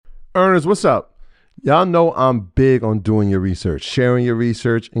Earners, what's up? Y'all know I'm big on doing your research, sharing your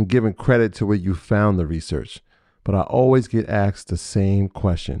research, and giving credit to where you found the research. But I always get asked the same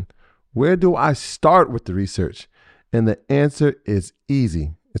question. Where do I start with the research? And the answer is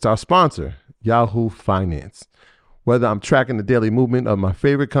easy. It's our sponsor, Yahoo Finance. Whether I'm tracking the daily movement of my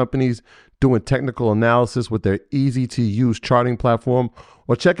favorite companies, doing technical analysis with their easy-to-use charting platform,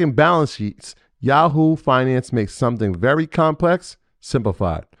 or checking balance sheets, Yahoo Finance makes something very complex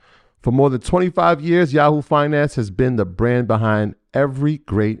simplified. For more than 25 years, Yahoo Finance has been the brand behind every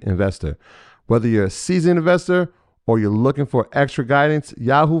great investor. Whether you're a seasoned investor or you're looking for extra guidance,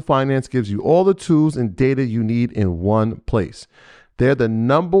 Yahoo Finance gives you all the tools and data you need in one place. They're the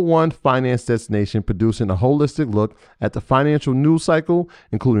 #1 finance destination, producing a holistic look at the financial news cycle,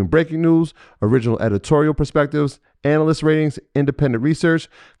 including breaking news, original editorial perspectives, analyst ratings, independent research,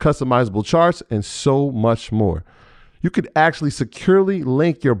 customizable charts, and so much more. You could actually securely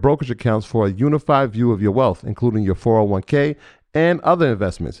link your brokerage accounts for a unified view of your wealth, including your 401k and other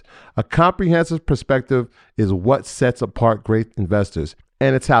investments. A comprehensive perspective is what sets apart great investors,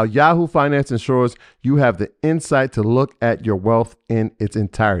 and it's how Yahoo Finance ensures you have the insight to look at your wealth in its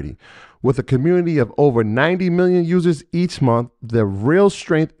entirety. With a community of over 90 million users each month, the real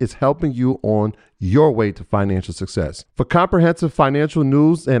strength is helping you on your way to financial success. For comprehensive financial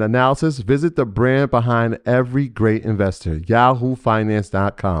news and analysis, visit the brand behind every great investor,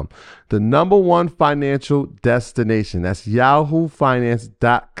 yahoofinance.com. The #1 financial destination. That's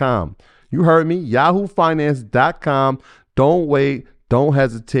yahoofinance.com. You heard me, yahoofinance.com. Don't wait. Don't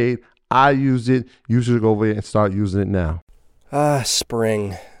hesitate. I use it. You should go over there and start using it now.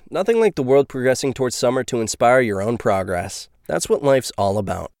 Spring. Nothing like the world progressing towards summer to inspire your own progress. That's what life's all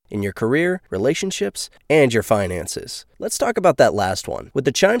about. In your career, relationships, and your finances. Let's talk about that last one. With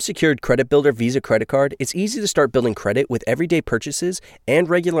the Chime Secured Credit Builder Visa Credit Card, it's easy to start building credit with everyday purchases and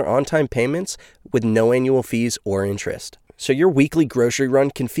regular on-time payments with no annual fees or interest. So your weekly grocery run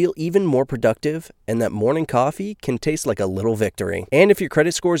can feel even more productive, and that morning coffee can taste like a little victory. And if your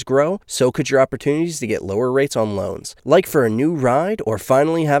credit scores grow, so could your opportunities to get lower rates on loans. Like for a new ride or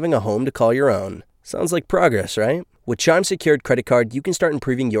finally having a home to call your own. Sounds like progress, right? With Chime Secured Credit Card, you can start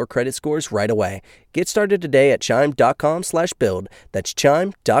improving your credit scores right away. Get started today at chime.com/build. That's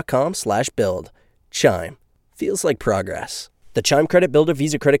chime.com/build. Chime. Feels like progress. The Chime Credit Builder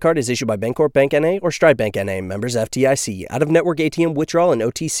Visa Credit Card is issued by Bancorp Bank N.A. or Stride Bank N.A., members FDIC. Out-of-network ATM withdrawal and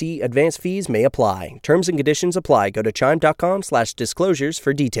OTC advance fees may apply. Terms and conditions apply. Go to chime.com/disclosures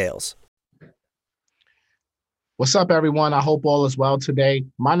for details. What's up, everyone? I hope all is well today.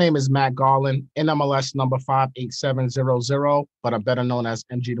 My name is Matt Garland, NMLS number 58700, but I'm better known as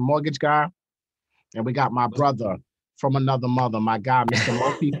MG the Mortgage Guy. And we got my brother from another mother, my guy, Mr.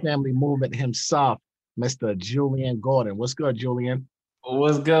 Multifamily Movement himself, Mr. Julian Gordon. What's good, Julian?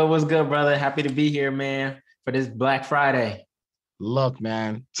 What's good? What's good, brother? Happy to be here, man, for this Black Friday. Look,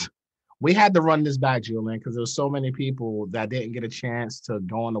 man, we had to run this back, Julian, because there were so many people that didn't get a chance to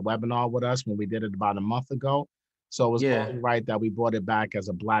go on the webinar with us when we did it about a month ago. So it was only right that we brought it back as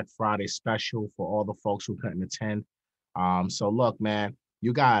a Black Friday special for all the folks who couldn't attend. So look, man,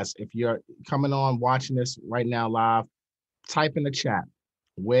 you guys, if you're coming on watching this right now live, type in the chat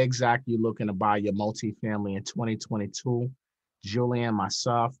where exactly you're looking to buy your multifamily in 2022. Julian,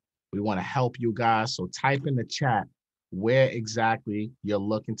 myself, we want to help you guys. So type in the chat where exactly you're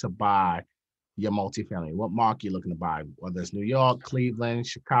looking to buy your multifamily. What market you're looking to buy, whether it's New York, Cleveland,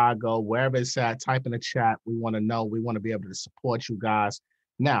 Chicago, wherever it's at, type in the chat. We want to know. We want to be able to support you guys.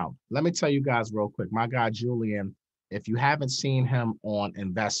 Now, let me tell you guys real quick. My guy, Julian, if you haven't seen him on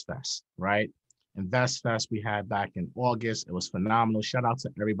InvestFest, right? InvestFest we had back in August. It was phenomenal. Shout out to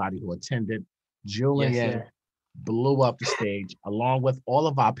everybody who attended. Julian blew up the stage along with all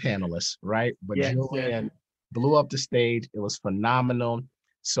of our panelists, right? But Julian blew up the stage. It was phenomenal.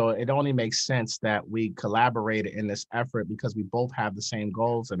 So it only makes sense that we collaborated in this effort because we both have the same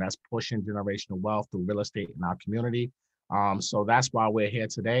goals, and that's pushing generational wealth through real estate in our community. So that's why we're here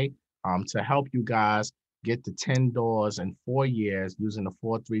today, to help you guys get to 10 doors in 4 years using the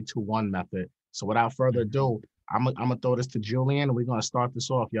 4-3-2-1 method. So without further ado, I'm gonna throw this to Julian, and we're gonna start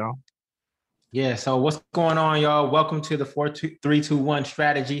this off, y'all. Yeah, so what's going on, y'all? Welcome to the 4-3-2-1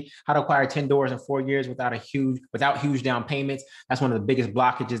 strategy, how to acquire 10 doors in 4 years without huge down payments. That's one of the biggest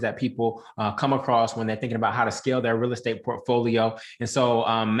blockages that people come across when they're thinking about how to scale their real estate portfolio. And so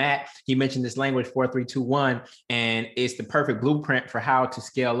Matt, he mentioned this language 4-3-2-1, and it's the perfect blueprint for how to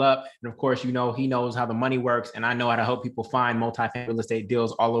scale up. And of course, you know, he knows how the money works, and I know how to help people find multi-family real estate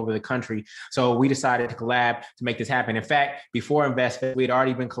deals all over the country. So we decided to collab to make this happen. In fact, before InvestFest, we had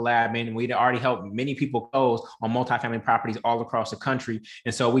already been collabing, and we'd already helped many people close on multifamily properties all across the country.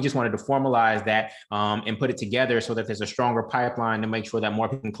 And so we just wanted to formalize that and put it together so that there's a stronger pipeline to make sure that more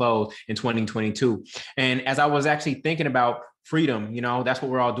people can close in 2022. And as I was actually thinking about freedom, that's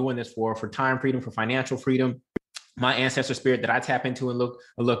what we're all doing this for time freedom, for financial freedom. My ancestor spirit that I tap into and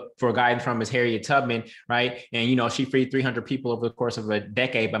look for guidance from is Harriet Tubman, right? And, she freed 300 people over the course of a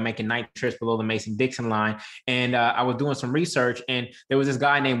decade by making 9 trips below the Mason-Dixon line. And I was doing some research, and there was this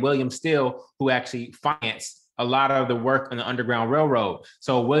guy named William Still who actually financed a lot of the work on the Underground Railroad.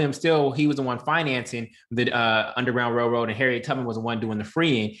 So William Still, he was the one financing the Underground Railroad, and Harriet Tubman was the one doing the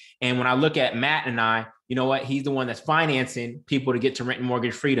freeing. And when I look at Matt and I, you know what? He's the one that's financing people to get to rent and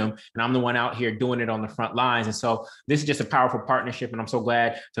mortgage freedom. And I'm the one out here doing it on the front lines. And so this is just a powerful partnership. And I'm so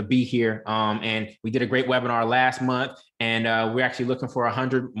glad to be here. And we did a great webinar last month. And we're actually looking for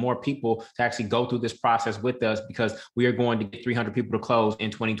 100 more people to actually go through this process with us, because we are going to get 300 people to close in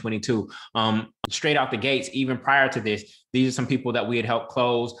 2022. Straight out the gates, even prior to this, these are some people that we had helped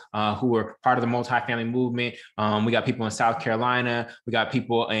close who were part of the multifamily movement. We got people in South Carolina. We got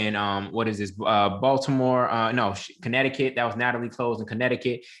people in, Baltimore, Connecticut. That was Natalie closed in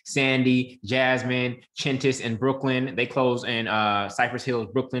Connecticut. Sandy, Jasmine, Chintis in Brooklyn. They closed in Cypress Hills,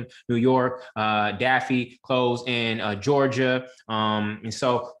 Brooklyn, New York. Daffy closed in Georgia. And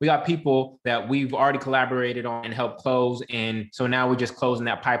so we got people that we've already collaborated on and helped close. And so now we're just closing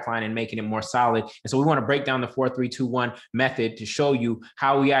that pipeline and making it more solid. And so we want to break down the 4-3-2-1 method to show you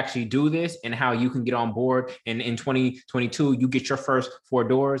how we actually do this and how you can get on board. And in 2022, you get your first 4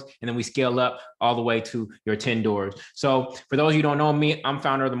 doors, and then we scale up all the way to your 10 doors. So for those of you who don't know me, I'm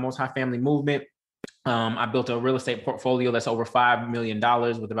founder of the Multifamily Movement. I built a real estate portfolio that's over $5 million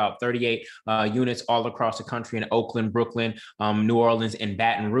with about 38 units all across the country in Oakland, Brooklyn, New Orleans, and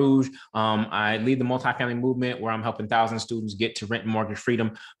Baton Rouge. I lead the multifamily movement, where I'm helping thousands of students get to rent and mortgage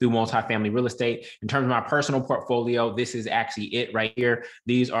freedom through multifamily real estate. In terms of my personal portfolio, this is actually it right here.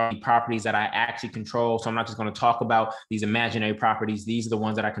 These are the properties that I actually control. So I'm not just going to talk about these imaginary properties. These are the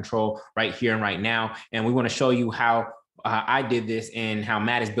ones that I control right here and right now. And we want to show you how I did this and how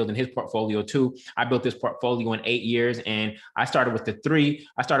Matt is building his portfolio too. I built this portfolio in 8 years, and I started with the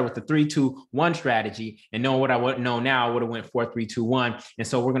 3-2-1 strategy, and knowing what I would know now, I would have went 4-3-2-1. And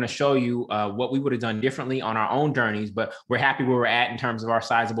so we're going to show you what we would have done differently on our own journeys, but we're happy where we're at in terms of our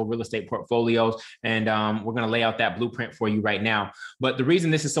sizable real estate portfolios. And we're going to lay out that blueprint for you right now. But the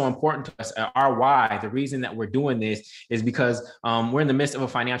reason this is so important to us, our why, the reason that we're doing this is because we're in the midst of a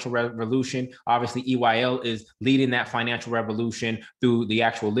financial revolution. Obviously, EYL is leading that financial revolution through the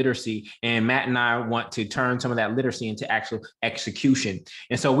actual literacy. And Matt and I want to turn some of that literacy into actual execution.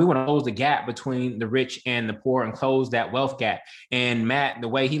 And so we want to close the gap between the rich and the poor and close that wealth gap. And Matt, the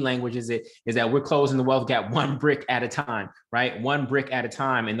way he languages it is that we're closing the wealth gap 1 brick at a time, right? 1 brick at a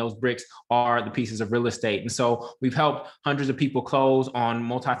time. And those bricks are the pieces of real estate. And so we've helped hundreds of people close on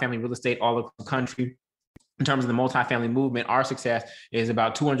multifamily real estate all across the country. In terms of the multifamily movement, our success is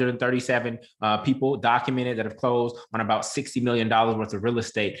about 237 people documented that have closed on about $60 million worth of real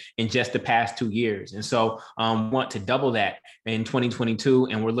estate in just the past 2 years. And so want to double that in 2022.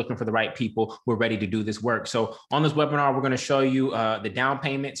 And we're looking for the right people who are ready to do this work. So on this webinar, we're going to show you the down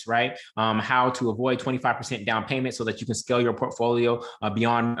payments, right? How to avoid 25% down payment so that you can scale your portfolio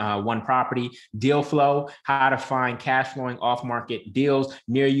beyond 1 property. Deal flow, how to find cash flowing off market deals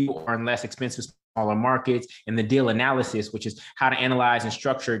near you or in less expensive smaller markets, and the deal analysis, which is how to analyze and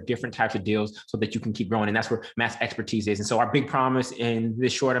structure different types of deals so that you can keep growing. And that's where Matt's expertise is. And so our big promise in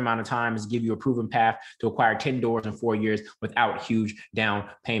this short amount of time is to give you a proven path to acquire 10 doors in 4 years without huge down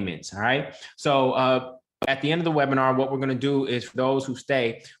payments. All right. So at the end of the webinar, what we're going to do is, for those who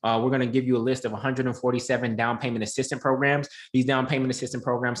stay, we're going to give you a list of 147 down payment assistance programs. These down payment assistance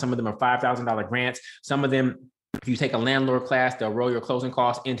programs, some of them are $5,000 grants. Some of them, if you take a landlord class, they'll roll your closing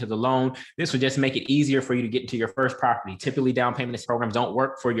costs into the loan. This will just make it easier for you to get into your first property. Typically, down payment programs don't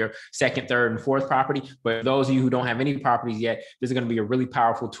work for your second, third, and fourth property. But those of you who don't have any properties yet, this is going to be a really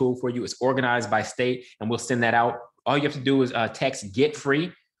powerful tool for you. It's organized by state, and we'll send that out. All you have to do is text "get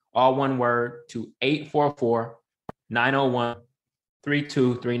free," all one word, to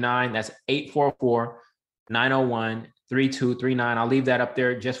 844-901-3239. That's 844-901-3239. I'll leave that up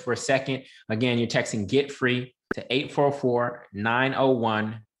there just for a second. Again, you're texting "get free" to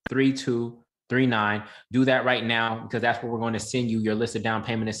 844-901-3239. Do that right now, because that's where we're going to send you your list of down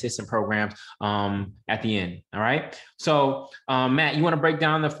payment assistance programs at the end. All right. So Matt, you want to break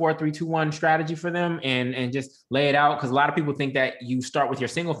down the 4-3-2-1 strategy for them and just lay it out? Because a lot of people think that you start with your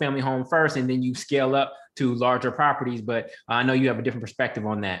single family home first and then you scale up to larger properties, but I know you have a different perspective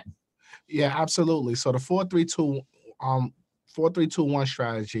on that. Yeah, absolutely. So the 4-3-2-1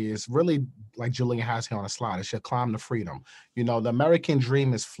 strategy is really like Julian has here on the slide. It's your climb to freedom. You know, the American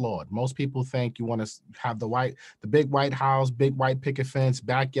dream is flawed. Most people think you want to have the big white house, big white picket fence,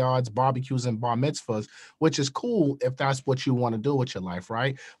 backyards, barbecues, and bar mitzvahs, which is cool if that's what you want to do with your life,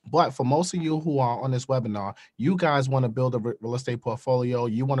 right? But for most of you who are on this webinar, you guys want to build a real estate portfolio.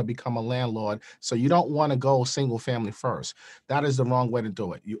 You want to become a landlord. So you don't want to go single family first. That is the wrong way to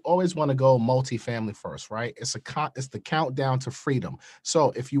do it. You always want to go multifamily first, right? It's the countdown to freedom.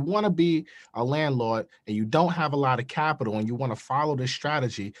 So if you want to be a landlord and you don't have a lot of capital and you want to follow this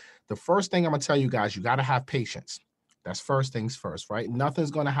strategy, the first thing I'm gonna tell you guys, you got to have patience. That's first things first, right?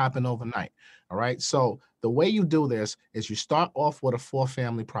 Nothing's going to happen overnight. All right. So the way you do this is you start off with a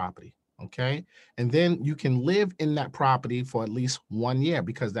 4-family property. Okay. And then you can live in that property for at least 1 year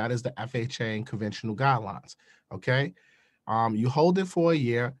because that is the FHA and conventional guidelines. Okay. You hold it for a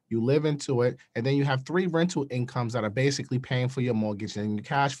year, you live into it, and then you have 3 rental incomes that are basically paying for your mortgage and your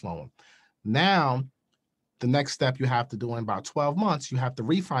cash flowing. Now, the next step you have to do in about 12 months, you have to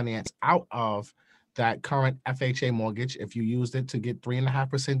refinance out of that current FHA mortgage if you used it to get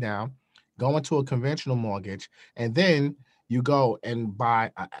 3.5% down, go into a conventional mortgage, and then you go and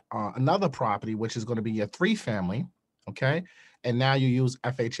buy another property, which is going to be your 3-family, okay? And now you use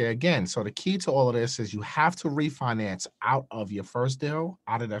FHA again. So the key to all of this is you have to refinance out of your first deal,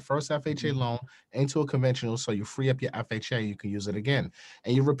 out of that first FHA loan into a conventional, so you free up your FHA, you can use it again.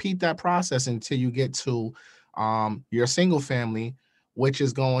 And you repeat that process until you get to your single family, which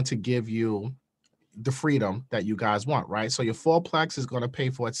is going to give you the freedom that you guys want, right? So your 4-plex is going to pay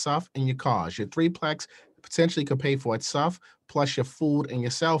for itself and your cars. Your 3-plex potentially could pay for itself plus your food and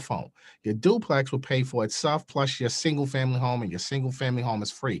your cell phone. Your duplex will pay for itself plus your single family home, and your single family home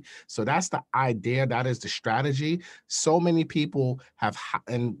is free. So that's the idea. That is the strategy. So many people have,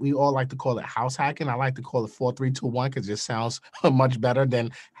 and we all like to call it house hacking. I like to call it 4-3-2-1 because it sounds much better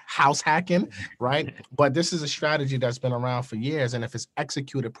than house hacking, right? But this is a strategy that's been around for years. And if it's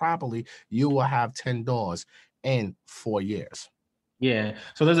executed properly, you will have 10 doors in 4 years. Yeah.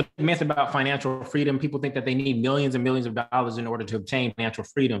 So there's a myth about financial freedom. People think that they need millions and millions of dollars in order to obtain financial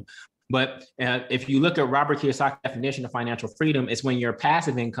freedom. But if you look at Robert Kiyosaki's definition of financial freedom, it's when your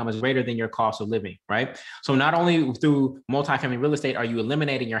passive income is greater than your cost of living, right? So not only through multifamily real estate are you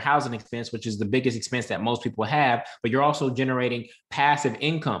eliminating your housing expense, which is the biggest expense that most people have, but you're also generating passive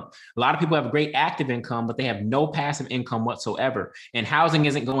income. A lot of people have great active income, but they have no passive income whatsoever. And housing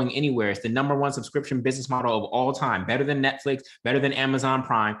isn't going anywhere. It's the #1 subscription business model of all time, better than Netflix, better than Amazon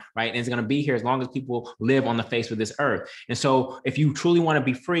Prime, right? And it's going to be here as long as people live on the face of this earth. And so if you truly want to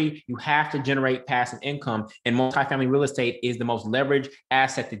be free, you have to generate passive income, and multifamily real estate is the most leveraged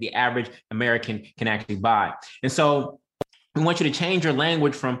asset that the average American can actually buy. And so we want you to change your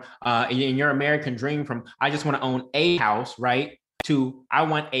language from in your American dream from I just want to own a house, right, to I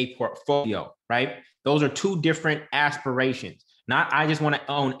want a portfolio, right? Those are 2 different aspirations. Not I just want to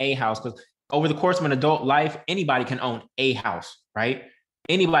own a house, because over the course of an adult life, anybody can own a house, right?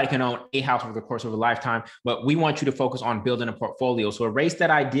 Anybody can own a house over the course of a lifetime, but we want you to focus on building a portfolio. So erase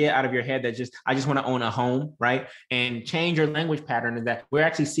that idea out of your head that I just want to own a home, right? And change your language pattern in that we're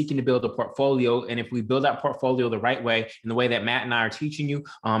actually seeking to build a portfolio. And if we build that portfolio the right way, in the way that Matt and I are teaching you,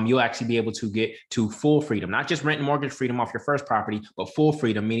 you'll actually be able to get to full freedom, not just rent and mortgage freedom off your first property, but full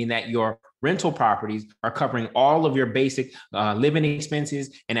freedom, meaning that your rental properties are covering all of your basic living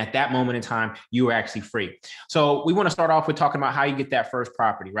expenses. And at that moment in time, you are actually free. So we want to start off with talking about how you get that first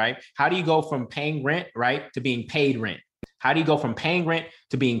property, right? How do you go from paying rent, right, to being paid rent? How do you go from paying rent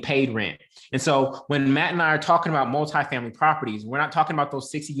to being paid rent? And so when Matt and I are talking about multifamily properties, we're not talking about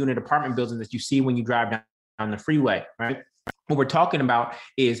those 60-unit apartment buildings that you see when you drive down the freeway, right? What we're talking about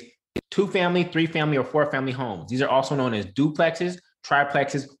is 2-family, 3-family, or 4-family homes. These are also known as duplexes,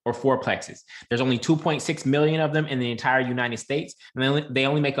 triplexes, or 4plexes. There's only 2.6 million of them in the entire United States, and they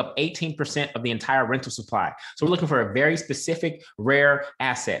only make up 18% of the entire rental supply. So we're looking for a very specific, rare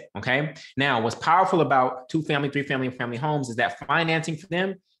asset, okay? Now, what's powerful about 2-family, 3-family, and family homes is that financing for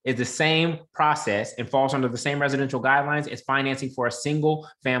them is the same process and falls under the same residential guidelines as financing for a single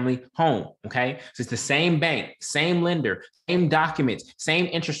family home, okay? So it's the same bank, same lender, same documents, same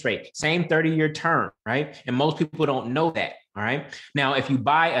interest rate, same 30-year term, right? And most people don't know that, all right? Now, if you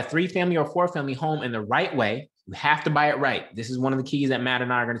buy a 3-family or 4-family home in the right way, you have to buy it right. This is one of the keys that Matt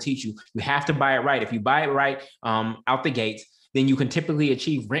and I are going to teach you. You have to buy it right. If you buy it right out the gates, then you can typically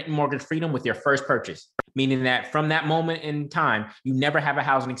achieve rent and mortgage freedom with your first purchase, meaning that from that moment in time, you never have a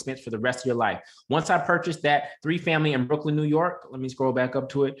housing expense for the rest of your life. Once I purchased that 3-family in Brooklyn, New York, let me scroll back up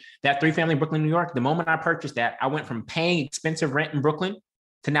to it. That 3-family in Brooklyn, New York, the moment I purchased that, I went from paying expensive rent in Brooklyn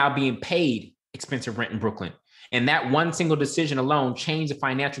to now being paid expensive rent in Brooklyn. And that one single decision alone changed the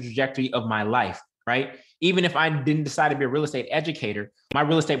financial trajectory of my life, right? Even if I didn't decide to be a real estate educator, my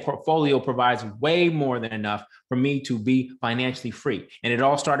real estate portfolio provides way more than enough for me to be financially free. And it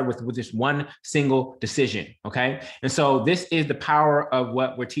all started with this one single decision, okay? And so this is the power of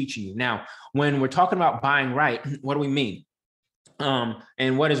what we're teaching you. Now, when we're talking about buying right, what do we mean?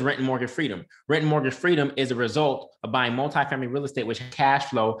 And what is rent and mortgage freedom? Rent and mortgage freedom is a result of buying multifamily real estate with cash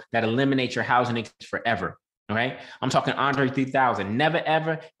flow that eliminates your housing expense forever. Okay. I'm talking Andre 3000. Never,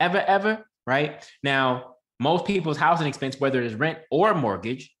 ever, ever, ever. Right. Now, most people's housing expense, whether it's rent or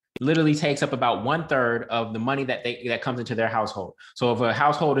mortgage, literally takes up about 1/3 of the money that comes into their household. So if a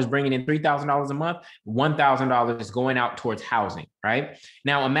household is bringing in $3,000 a month, $1,000 is going out towards housing. Right.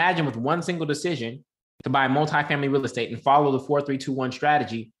 Now, imagine with one single decision to buy multifamily real estate and follow the 4-3-2-1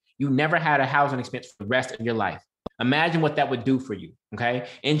 strategy, you never had a housing expense for the rest of your life. Imagine what that would do for you. Okay.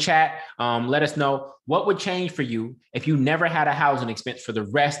 In chat, let us know what would change for you if you never had a housing expense for the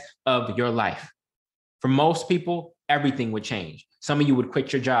rest of your life. For most people, everything would change. Some of you would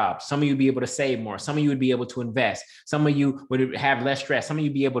quit your job. Some of you would be able to save more. Some of you would be able to invest. Some of you would have less stress. Some of you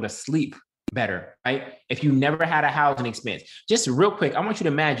would be able to sleep better, right? If you never had a housing expense. Just real quick, I want you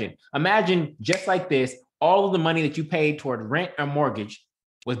to imagine just like this, all of the money that you paid toward rent or mortgage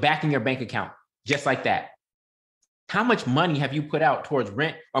was back in your bank account, just like that. How much money have you put out towards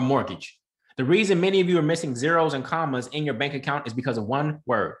rent or mortgage? The reason many of you are missing zeros and commas in your bank account is because of one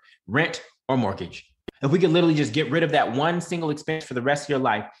word, rent or mortgage. If we could literally just get rid of that one single expense for the rest of your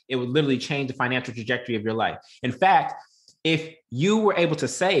life, it would literally change the financial trajectory of your life. In fact, if you were able to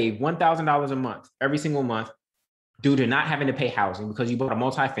save $1,000 a month, every single month, due to not having to pay housing because you bought a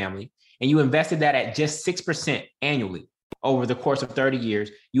multifamily, and you invested that at just 6% annually over the course of 30 years,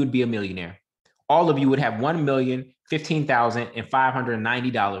 you would be a millionaire. All of you would have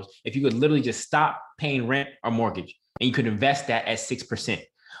 $1,015,590 if you could literally just stop paying rent or mortgage, and you could invest that at 6%.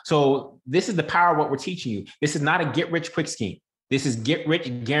 So this is the power of what we're teaching you. This is not a get-rich-quick scheme. This is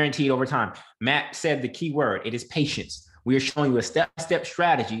get-rich guaranteed over time. Matt said the key word, it is patience. We are showing you a step-by-step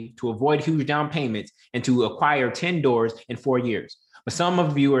strategy to avoid huge down payments and to acquire 10 doors in 4 years. But some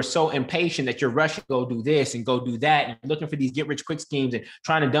of you are so impatient that you're rushing to go do this and go do that, and looking for these get-rich-quick schemes and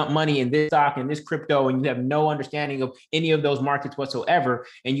trying to dump money in this stock and this crypto, and you have no understanding of any of those markets whatsoever,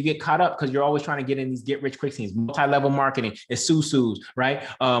 and you get caught up because you're always trying to get in these get-rich-quick schemes. Multi-level marketing is susus, right?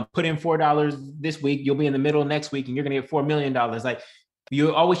 Put in $4 this week, you'll be in the middle next week, and you're going to get $4 million. Like,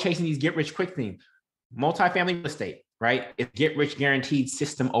 you're always chasing these get-rich-quick themes. Multifamily real estate, right? It's get-rich guaranteed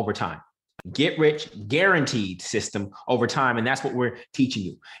system over time. Get rich guaranteed system over time. And that's what we're teaching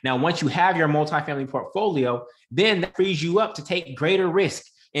you. Now, once you have your multifamily portfolio, then that frees you up to take greater risk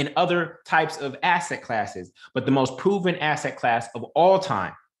in other types of asset classes. But the most proven asset class of all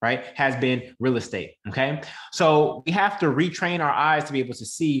time, right, has been real estate. Okay. So we have to retrain our eyes to be able to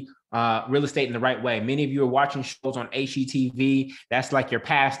see real estate in the right way. Many of you are watching shows on HGTV. That's like your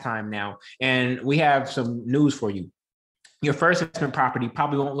pastime now. And we have some news for you. Your first investment property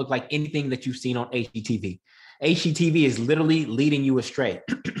probably won't look like anything that you've seen on HGTV. HGTV is literally leading you astray.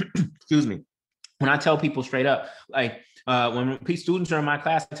 Excuse me. When I tell people straight up, like when students are in my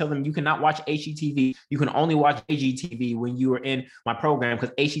class, I tell them you cannot watch HGTV. You can only watch HGTV when you are in my program,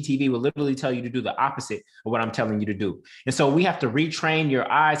 because HGTV will literally tell you to do the opposite of what I'm telling you to do. And so we have to retrain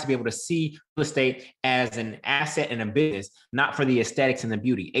your eyes to be able to see real estate as an asset and a business, not for the aesthetics and the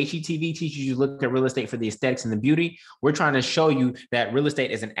beauty. HGTV teaches you to look at real estate for the aesthetics and the beauty. We're trying to show you that real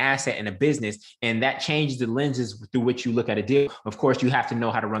estate is an asset and a business, and that changes the lenses through which you look at a deal. Of course, you have to know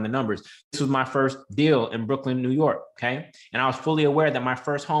how to run the numbers. This was my first deal in Brooklyn, New York. Okay. And I was fully aware that my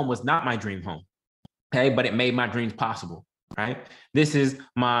first home was not my dream home. Okay. But it made my dreams possible. Right. This is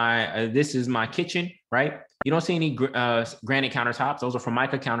my kitchen. Right. You don't see any granite countertops. Those are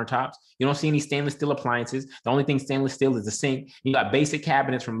Formica countertops. You don't see any stainless steel appliances. The only thing stainless steel is the sink. You got basic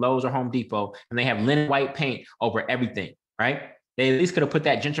cabinets from Lowe's or Home Depot, and they have linen white paint over everything. Right. They at least could have put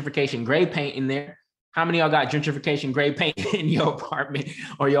that gentrification gray paint in there. How many of y'all got gentrification gray paint in your apartment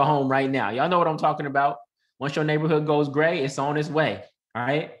or your home right now? Y'all know what I'm talking about. Once your neighborhood goes gray, it's on its way. All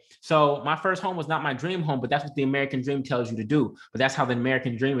right. So my first home was not my dream home, but that's what the American dream tells you to do. But that's how the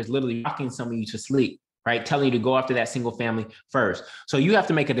American dream is literally rocking some of you to sleep, right? Telling you to go after that single family first. So you have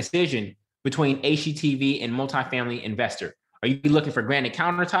to make a decision between HGTV and multifamily investor. Are you looking for granite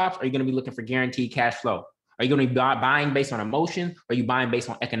countertops? Or are you going to be looking for guaranteed cash flow? Are you going to be buying based on emotion? Or are you buying based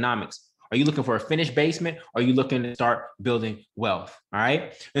on economics? Are you looking for a finished basement? Or are you looking to start building wealth? All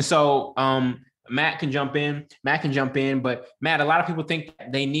right. And so Matt can jump in. But Matt, a lot of people think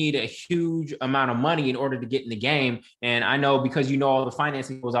they need a huge amount of money in order to get in the game. And I know, because you know all the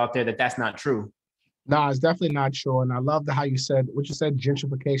financing goes out there, that that's not true. No, it's definitely not true. And I love how you said what you said,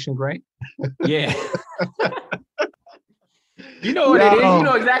 gentrification, great. Yeah. You know what it is. You Yo,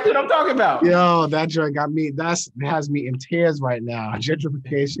 know exactly what I'm talking about. yo, that joint got me. That has me in tears right now.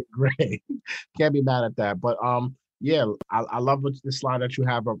 Gentrification, great. Can't be mad at that. But yeah, I love what the slide that you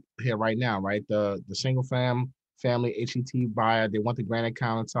have up here right now, right? The single family HET buyer, they want the granite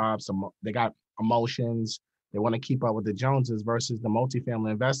countertops, they got emotions, they want to keep up with the Joneses versus the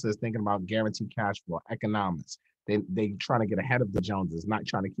multifamily investors thinking about guaranteed cash flow, economics. They trying to get ahead of the Joneses, not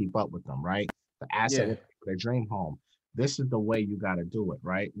trying to keep up with them, right? The asset Yeah. for their dream home. This is the way you got to do it,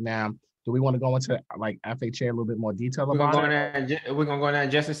 right? Now, do we want to go into like FHA a little bit more detail We're gonna about go in it? there. We're gonna go in there in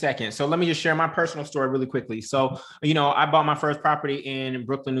just a second. So let me just share my personal story really quickly. So I bought my first property in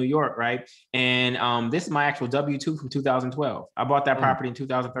Brooklyn, New York, right? And this is my actual W-2 from 2012. I bought that property in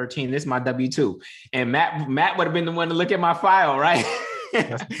 2013. This is my W-2, and Matt would have been the one to look at my file, right?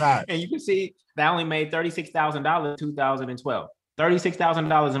 That's right. And you can see that I only made $36,000 in 2012.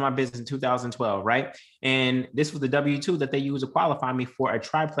 $36,000 in my business in 2012, right? And this was the W-2 that they used to qualify me for a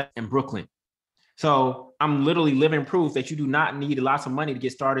triplex in Brooklyn. So I'm literally living proof that you do not need lots of money to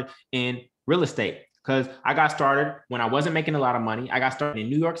get started in real estate. Because I got started when I wasn't making a lot of money. I got started in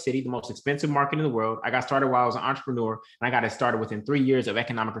New York City, the most expensive market in the world. I got started while I was an entrepreneur, and I got it started within 3 years of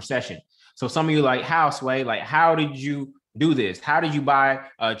economic recession. So some of you like, how, Sway? Like, how did you do this? How did you buy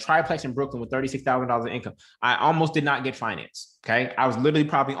a triplex in Brooklyn with $36,000 in income? I almost did not get financed. Okay. I was literally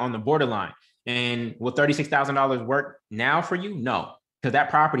probably on the borderline. And will $36,000 work now for you? No, because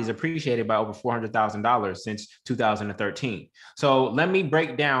that property is appreciated by over $400,000 since 2013. So let me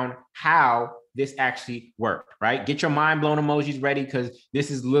break down how this actually worked, right? Get your mind blown emojis ready, because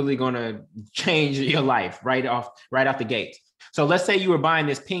this is literally going to change your life right off the gate. So let's say you were buying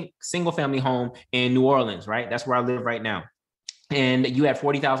this pink single family home in New Orleans, right? That's where I live right now. And you had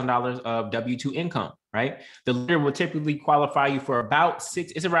 $40,000 of W-2 income, right? The lender will typically qualify you for about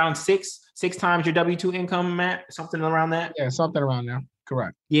around six times your W-2 income, Matt, something around that. Yeah, something around there.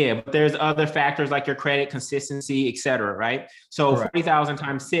 Correct. Yeah, but there's other factors like your credit, consistency, et cetera, right? So Correct. 40,000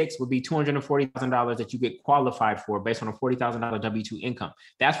 times 6 would be $240,000 that you get qualified for based on a $40,000 W-2 income.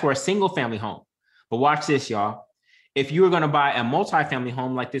 That's for a single family home. But watch this, y'all. If you were going to buy a multifamily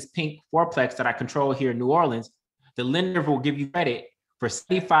home like this pink fourplex that I control here in New Orleans, the lender will give you credit for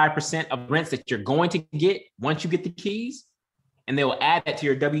 75% of rents that you're going to get once you get the keys, and they will add that to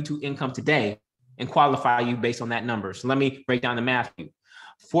your W-2 income today and qualify you based on that number. So let me break down the math for you.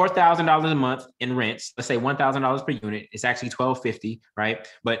 $4,000 a month in rents, let's say $1,000 per unit. It's actually $1,250, right?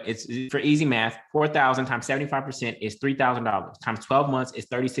 But it's for easy math. 4,000 times 75% is $3,000 times 12 months is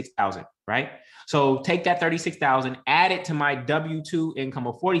 36,000, right? So take that 36,000, add it to my W-2 income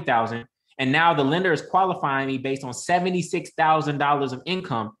of 40,000, and now the lender is qualifying me based on $76,000 of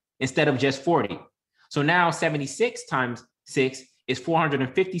income instead of just 40. So now 76 times 6 is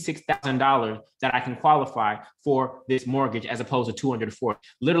 $456,000 that I can qualify for this mortgage as opposed to 240.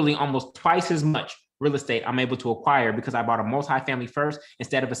 Literally almost twice as much real estate I'm able to acquire because I bought a multifamily first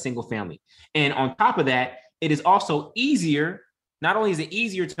instead of a single family. And on top of that, it is also easier. Not only is it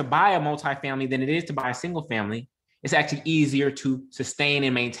easier to buy a multifamily than it is to buy a single family, it's actually easier to sustain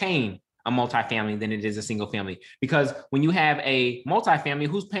and maintain a multifamily than it is a single family. Because when you have a multifamily,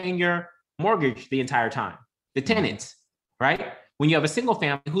 who's paying your mortgage the entire time? The tenants, right? When you have a single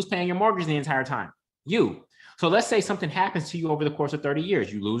family, who's paying your mortgage the entire time? You. So let's say something happens to you over the course of 30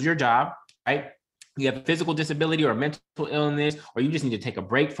 years. You lose your job, right? You have a physical disability or a mental illness, or you just need to take a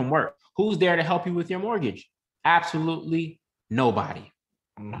break from work. Who's there to help you with your mortgage? Absolutely nobody.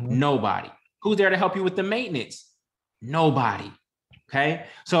 Mm-hmm. Nobody. Who's there to help you with the maintenance? Nobody. Okay.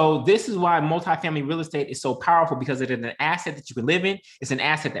 So this is why multifamily real estate is so powerful, because it is an asset that you can live in. It's an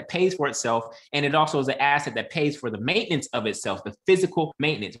asset that pays for itself. And it also is an asset that pays for the maintenance of itself, the physical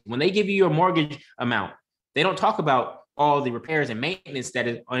maintenance. When they give you your mortgage amount, they don't talk about all the repairs and maintenance that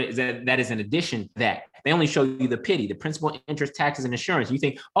is in addition to that. They only show you the pity, the principal, interest, taxes, and insurance. You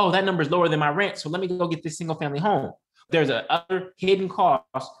think, oh, that number is lower than my rent, so let me go get this single family home. There's other hidden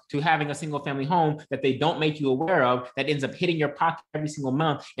cost to having a single family home that they don't make you aware of that ends up hitting your pocket every single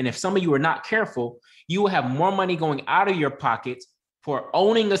month. And if some of you are not careful, you will have more money going out of your pockets for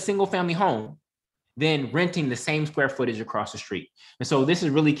owning a single family home than renting the same square footage across the street. And so this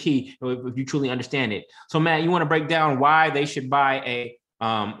is really key if you truly understand it. So Matt, you want to break down why they should buy a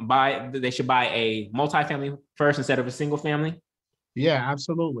multifamily first instead of a single family? Yeah,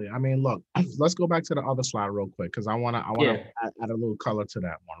 absolutely. I mean, look, let's go back to the other slide real quick, because I want to add a little color to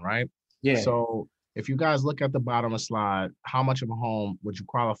that one, right? Yeah. So if you guys look at the bottom of the slide, how much of a home would you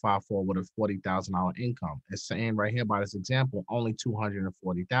qualify for with a $40,000 income? It's saying right here by this example, only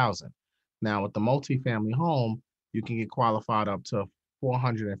 $240,000. Now with the multifamily home, you can get qualified up to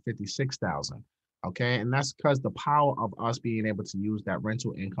 456,000. Okay, and that's because the power of us being able to use that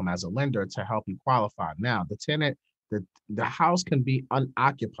rental income as a lender to help you qualify. Now, the house can be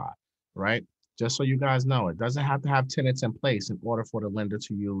unoccupied, right? Just so you guys know, it doesn't have to have tenants in place in order for the lender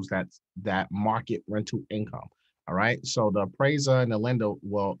to use that market rental income. All right. So the appraiser and the lender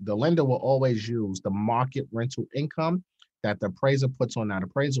will always use the market rental income that the appraiser puts on that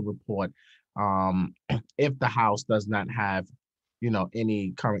appraisal report. If the house does not have,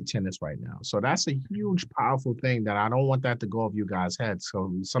 any current tenants right now. So that's a huge, powerful thing that I don't want that to go over you guys' heads.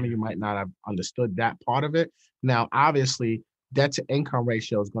 So some of you might not have understood that part of it. Now, obviously, debt to income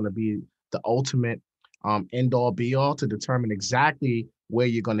ratio is going to be the ultimate end all be all to determine exactly where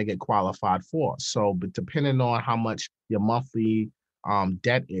you're going to get qualified for. So, but depending on how much your monthly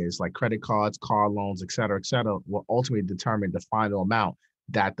debt is, like credit cards, car loans, et cetera, will ultimately determine the final amount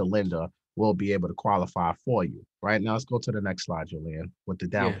that the lender will be able to qualify for you. Right now, let's go to the next slide, Julian, with the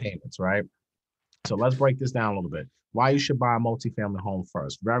down payments. Right. So let's break this down a little bit. Why you should buy a multifamily home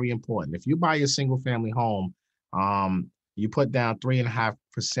first? Very important. If you buy a single family home, you put down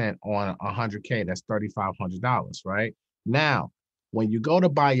 3.5% on 100K. That's $3,500. Right now, when you go to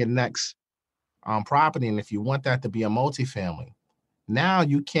buy your next property, and if you want that to be a multifamily, now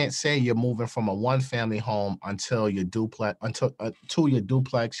you can't say you're moving from a one family home to your duplex,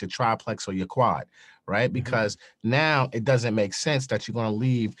 your triplex, or your quad, right? Because now it doesn't make sense that you're going to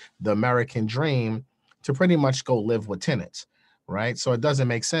leave the American dream to pretty much go live with tenants, right? So it doesn't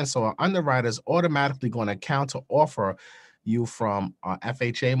make sense. So an underwriter is automatically going to counter offer you from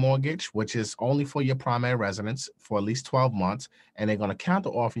FHA mortgage, which is only for your primary residence for at least 12 months. And they're going to counter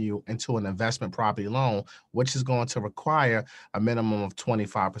offer you into an investment property loan, which is going to require a minimum of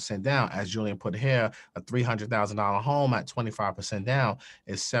 25% down. As Julian put here, a $300,000 home at 25% down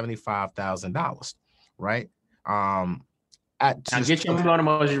is $75,000, right? Now get your mind blown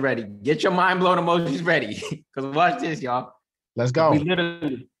emojis ready. Get your mind blown emojis ready. Because watch this, y'all. Let's go.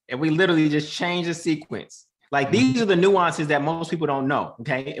 We literally just change the sequence. Like these are the nuances that most people don't know.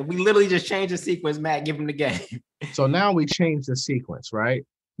 Okay. And we literally just change the sequence, Matt, give them the game. So now we change the sequence, right?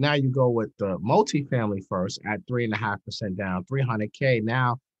 Now you go with the multifamily first at 3.5% down, 300K.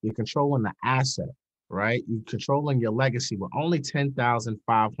 Now you're controlling the asset, right? You're controlling your legacy with only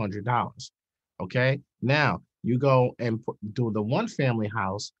 $10,500. Okay. Now you go and do the one family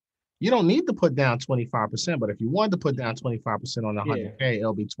house. You don't need to put down 25%, but if you want to put down 25% on the 100K,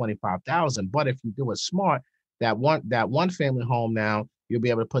 it'll be 25,000. But if you do it smart, that one family home now, you'll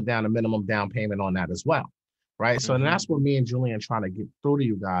be able to put down a minimum down payment on that as well, right? So that's what me and Julian trying to get through to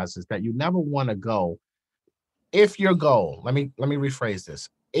you guys is that you never want to go. If your goal, let me rephrase this.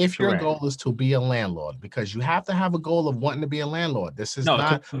 If your goal is to be a landlord, because you have to have a goal of wanting to be a landlord. This is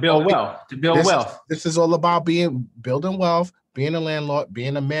not to build wealth. To build wealth. This is all about building wealth, being a landlord,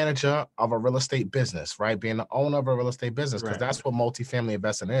 being a manager of a real estate business, right? Being the owner of a real estate business, because that's what multifamily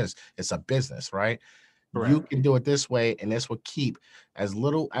investing is. It's a business, right? Correct. You can do it this way, and this will keep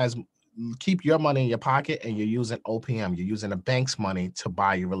your money in your pocket, and you're using OPM. You're using the bank's money to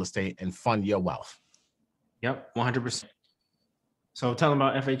buy your real estate and fund your wealth. Yep, 100%. So tell them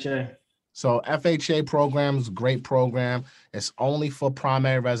about FHA. So FHA programs, great program. It's only for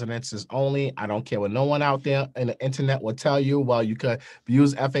primary residents. It's only, I don't care what no one out there in the internet will tell you, well, you could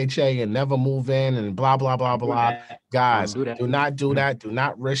use FHA and never move in and blah, blah, blah, blah. Guys, do not do that. Do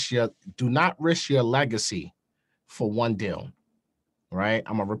not risk your legacy for one deal, right?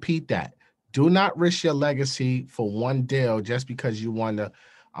 I'm going to repeat that. Do not risk your legacy for one deal just because you want to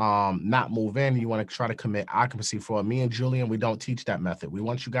not move in, you want to try to commit occupancy fraud. Me and Julian, we don't teach that method. We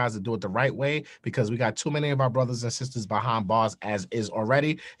want you guys to do it the right way because we got too many of our brothers and sisters behind bars as is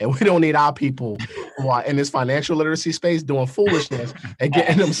already, and we don't need our people who are in this financial literacy space doing foolishness and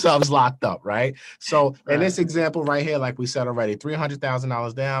getting themselves locked up, right? So in this example right here, like we said already,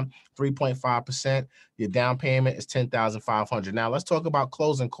 $300,000 down, 3.5%. Your down payment is $10,500. Now let's talk about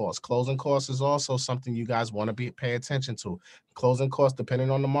closing costs. Closing costs is also something you guys want to pay attention to. Closing costs,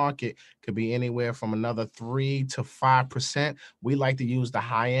 depending on the market, could be anywhere from another 3 to 5%. We like to use the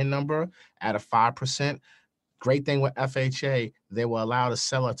high end number at a 5%. Great thing with FHA, they will allow the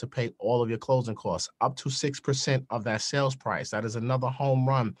seller to pay all of your closing costs, up to 6% of that sales price. That is another home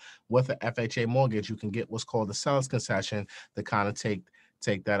run with an FHA mortgage. You can get what's called the seller's concession to kind of take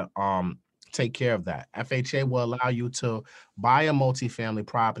care of that. FHA will allow you to buy a multifamily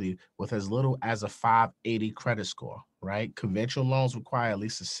property with as little as a 580 credit score. right? Conventional loans require at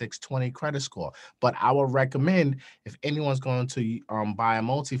least a 620 credit score. But I would recommend, if anyone's going to buy a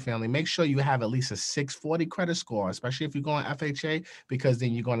multifamily, make sure you have at least a 640 credit score, especially if you're going FHA, because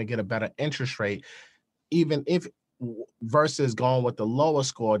then you're going to get a better interest rate. Even if versus going with the lower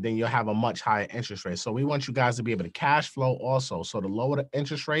score, then you'll have a much higher interest rate. So we want you guys to be able to cash flow also. So the lower the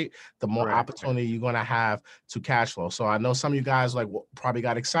interest rate, the more opportunity you're going to have to cash flow. So I know some of you guys like probably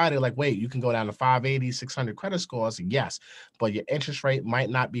got excited, like, wait, you can go down to 580, 600 credit scores. Yes, but your interest rate might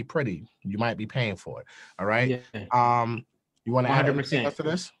not be pretty. You might be paying for it. All right. Yeah. You want to add anything else to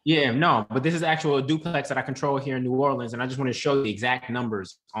this? Yeah, no, but this is actual duplex that I control here in New Orleans. And I just want to show you the exact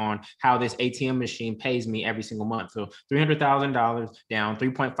numbers on how this ATM machine pays me every single month. So $300,000 down,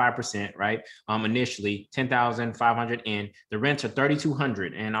 3.5%, right? Initially, $10,500 in. The rents are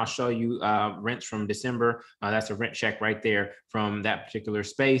 $3,200. And I'll show you rents from December. That's a rent check right there from that particular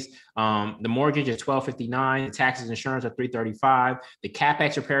space. The mortgage is $1,259. The taxes and insurance are $335. The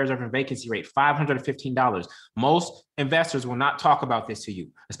CapEx repairs of vacancy rate, $515. Most investors will not talk about this to you,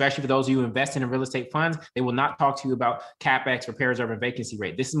 especially for those of you investing in real estate funds. They will not talk to you about CapEx, repair reserve, and vacancy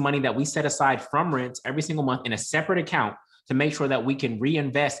rate. This is money that we set aside from rents every single month in a separate account to make sure that we can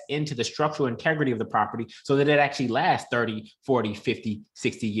reinvest into the structural integrity of the property so that it actually lasts 30, 40, 50,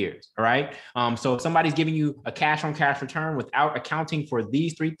 60 years. All right. So if somebody's giving you a cash on cash return without accounting for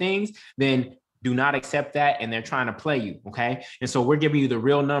these three things, then do not accept that, and they're trying to play you, okay? And so we're giving you the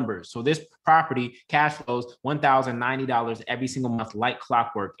real numbers. So this property cash flows $1,090 every single month like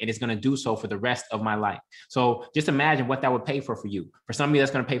clockwork, and it's gonna do so for the rest of my life. So just imagine what that would pay for you. For some of you,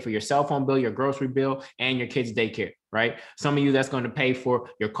 that's gonna pay for your cell phone bill, your grocery bill, and your kids' daycare, right? Some of you, that's going to pay for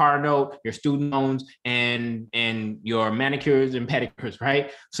your car note, your student loans, and your manicures and pedicures,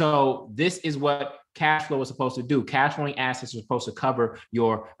 right? So this is what cash flow is supposed to do. Cash flowing assets are supposed to cover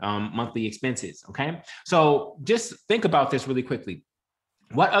your monthly expenses, okay? So just think about this really quickly.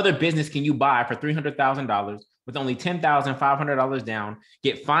 What other business can you buy for $300,000 with only $10,500 down,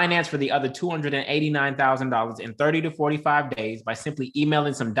 get financed for the other $289,000 in 30 to 45 days by simply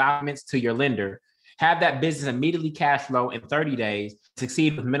emailing some documents to your lender, have that business immediately cash flow in 30 days,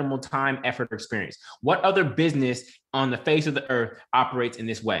 succeed with minimal time, effort, or experience? What other business on the face of the earth operates in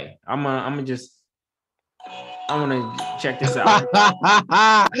this way? I'm gonna check this out.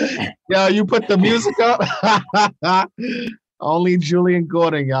 Yo, you put the music up. Only Julian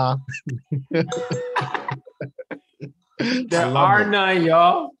Gordon, y'all. There are none,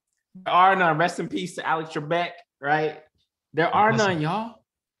 y'all. There are none. Rest in peace to Alex Trebek, right? There are none, y'all.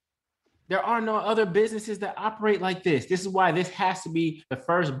 There are no other businesses that operate like this. This is why this has to be the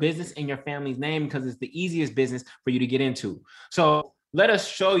first business in your family's name, because it's the easiest business for you to get into. So let us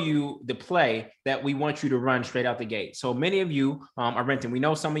show you the play that we want you to run straight out the gate. So many of you are renting. We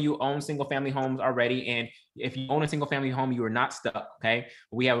know some of you own single family homes already. And if you own a single family home, you are not stuck, okay?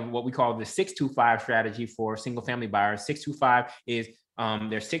 We have what we call the 625 strategy for single family buyers. 625 is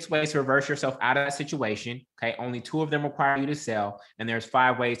there's 6 ways to reverse yourself out of that situation, okay? Only 2 of them require you to sell. And there's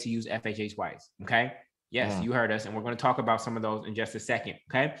 5 ways to use FHA twice, okay? Yes, you heard us. And we're going to talk about some of those in just a second.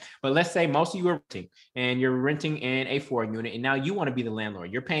 Okay. But let's say most of you are renting and you're renting in a 4 unit. And now you want to be the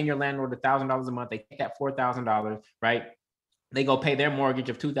landlord. You're paying your landlord $1,000 a month. They take that $4,000, right? They go pay their mortgage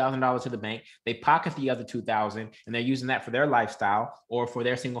of $2,000 to the bank. They pocket the other $2,000 and they're using that for their lifestyle or for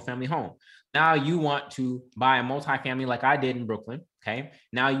their single family home. Now you want to buy a multifamily like I did in Brooklyn. Okay.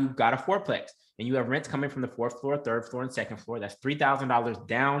 Now you've got a 4-plex. And you have rents coming from the 4th floor, 3rd floor, and 2nd floor. That's $3,000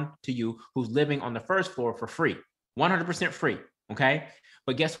 down to you who's living on the 1st floor for free, 100% free, okay?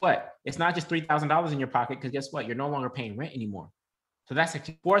 But guess what? It's not just $3,000 in your pocket, because guess what? You're no longer paying rent anymore. So that's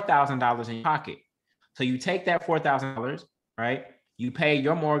actually $4,000 in your pocket. So you take that $4,000, right? You pay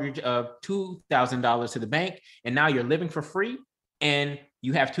your mortgage of $2,000 to the bank, and now you're living for free, and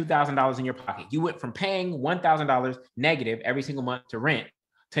you have $2,000 in your pocket. You went from paying $1,000 negative every single month to rent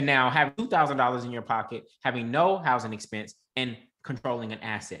to now having $2,000 in your pocket, having no housing expense, and controlling an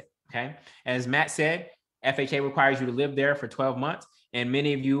asset, okay? As Matt said, FHA requires you to live there for 12 months. And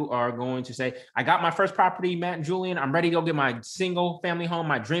many of you are going to say, I got my first property, Matt and Julian. I'm ready to go get my single family home,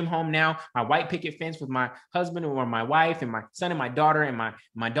 my dream home now, my white picket fence with my husband or my wife and my son and my daughter and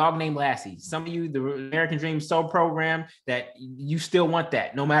my dog named Lassie. Some of you, the American Dream Soul program, that you still want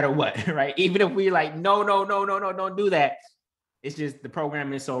that no matter what, right? Even if we're like, no, don't do that. It's just the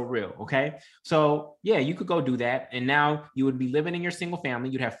programming is so real, okay? So yeah, you could go do that. And now you would be living in your single family.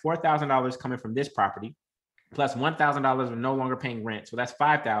 You'd have $4,000 coming from this property, plus $1,000 of no longer paying rent. So that's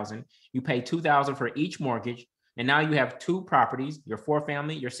 $5,000. You pay $2,000 for each mortgage. And now you have 2 properties, your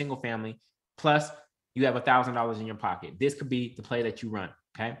 4-family, your single family, plus you have $1,000 in your pocket. This could be the play that you run,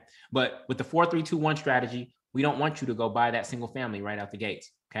 okay? But with the 4-3-2-1 strategy, We don't want you to go buy that single family right out the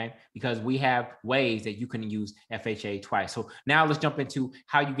gates, okay? Because we have ways that you can use FHA twice. So now let's jump into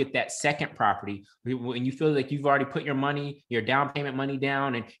how you get that second property. When you feel like you've already put your money, your down payment money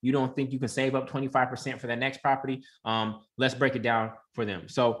down, and you don't think you can save up 25% for that next property, let's break it down for them.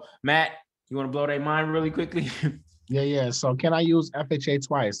 So Matt, you want to blow their mind really quickly? Yeah. So can I use FHA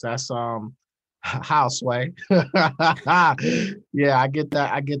twice? That's houseway. Yeah, I get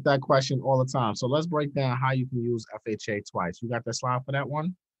that. I get that question all the time. So let's break down how you can use FHA twice. You got that slide for that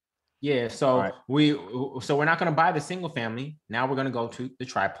one? Yeah, All so right. we're not going to buy the single family. Now we're going to go to the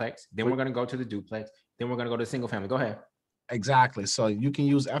triplex. Then we're going to go to the duplex. Then we're going to go to the single family. Go ahead. Exactly. So you can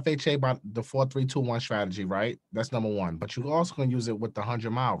use FHA by the 4-3-2-1 strategy, right? That's number one. But you also can use it with the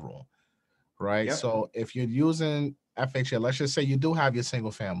 100-mile rule, right? Yep. So if you're using FHA, let's just say you do have your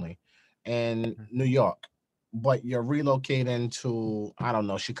single family in New York, but you're relocating to, I don't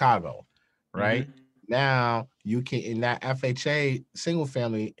know, Chicago, right? Mhm. Now you can, in that FHA single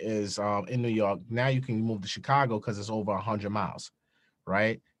family is in New York. Now you can move to Chicago because it's over 100 miles,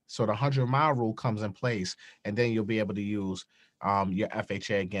 right? So the 100-mile rule comes in place, and then you'll be able to use your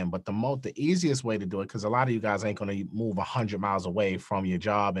FHA again. But the easiest way to do it, because a lot of you guys ain't going to move 100 miles away from your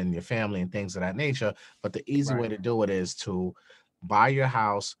job and your family and things of that nature. But the easy way to do it is to buy your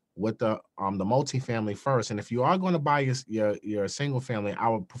house with the multifamily first. And if you are going to buy your single family, I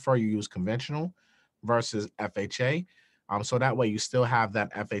would prefer you use conventional versus FHA. So that way you still have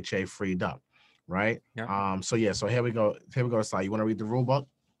that FHA freed up, right? Yeah. So here we go. Here we go, Sly. You want to read the rule book?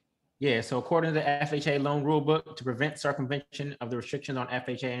 Yeah, so according to the FHA loan rulebook, to prevent circumvention of the restrictions on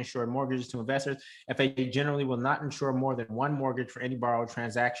FHA insured mortgages to investors, FHA generally will not insure more than one mortgage for any borrowed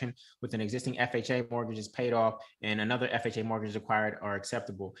transaction with an existing FHA mortgage is paid off and another FHA mortgage is acquired are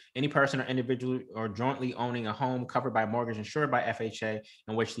acceptable. Any person or individual or jointly owning a home covered by mortgage insured by FHA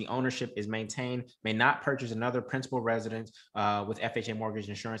in which the ownership is maintained may not purchase another principal residence with FHA mortgage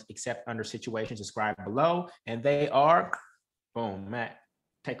insurance except under situations described below. And they are, boom, Matt.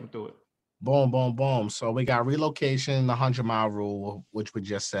 Take them through it. Boom, boom, boom. So we got relocation, the 100-mile rule, which we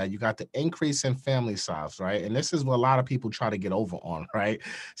just said. You got the increase in family size, right? And this is what a lot of people try to get over on, right?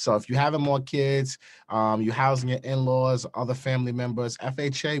 So if you're having more kids, you're housing your in-laws, other family members,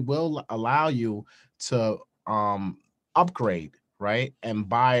 FHA will allow you to upgrade, right? And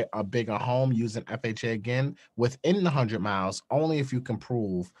buy a bigger home using FHA again within the 100 miles, only if you can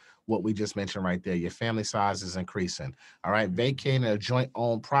prove what we just mentioned right there. Your family size is increasing. All right. Vacating a joint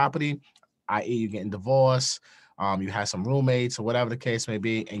owned property, i.e., you're getting divorced, you have some roommates or whatever the case may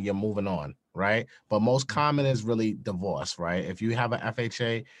be, and you're moving on, right? But most common is really divorce, right? If you have an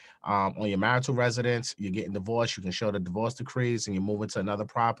FHA on your marital residence, you're getting divorced, you can show the divorce decrees and you're moving to another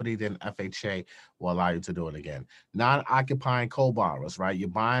property, then FHA will allow you to do it again. Non-occupying co-borrowers, right? You're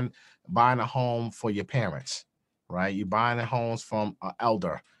buying a home for your parents, right? You're buying the homes from an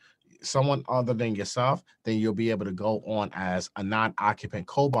elder, someone other than yourself, then you'll be able to go on as a non-occupant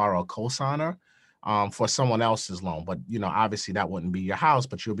co-borrower, co-signer for someone else's loan. But obviously that wouldn't be your house,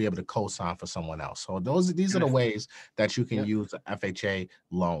 but you'll be able to co-sign for someone else. So these are the ways that you can use the FHA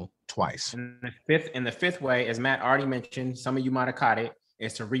loan twice. And the fifth way, as Matt already mentioned, some of you might have caught it,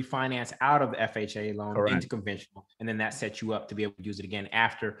 is to refinance out of the FHA loan into conventional, and then that sets you up to be able to use it again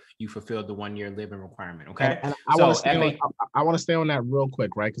after you fulfilled the 1 year living requirement. Okay. And I want to stay on that real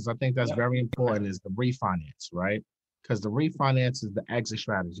quick, right? Because I think that's very important is the refinance, right? Because the refinance is the exit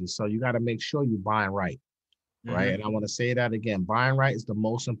strategy. So you got to make sure you're buying right, right? And I want to say that again, buying right is the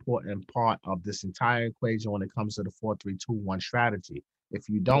most important part of this entire equation when it comes to the 4-3-2-1 strategy. If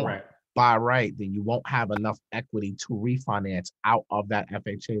you don't buy right, then you won't have enough equity to refinance out of that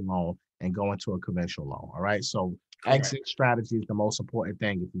FHA loan and go into a conventional loan. All right. So exit strategy is the most important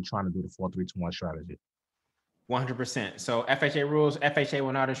thing if you're trying to do the 4-3-2-1 strategy. 100%. So FHA rules, FHA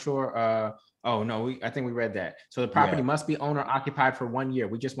will not insure. I think we read that. So the property must be owner occupied for 1 year.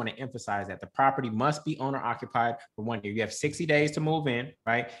 We just want to emphasize that the property must be owner occupied for 1 year. You have 60 days to move in,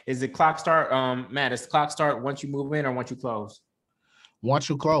 right? Is the clock start, Matt, does the clock start once you move in or once you close? Once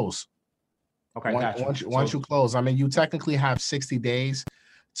you close. Okay, gotcha. Once you close, I mean, you technically have 60 days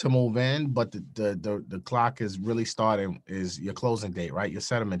to move in, but the clock is really starting is your closing date, right? Your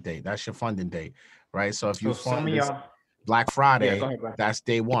settlement date. That's your funding date, right? So if you fund this Black Friday, that's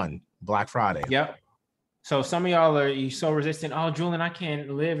day one, Black Friday. Yep. So some of y'all are so resistant. Oh, Julian, I can't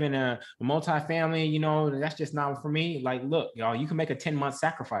live in a multifamily. That's just not for me. Like, look, y'all, you can make a 10-month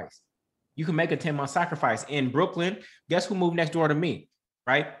sacrifice. You can make a 10-month sacrifice in Brooklyn. Guess who moved next door to me,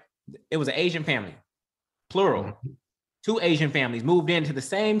 right? It was an Asian family, plural. Mm-hmm. 2 Asian families moved into the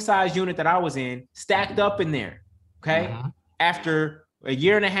same size unit that I was in, stacked up in there. Okay. Mm-hmm. After a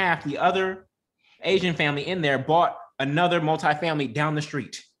year and a half, the other Asian family in there bought another multifamily down the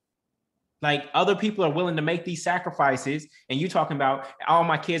street. Like other people are willing to make these sacrifices, and you talking about all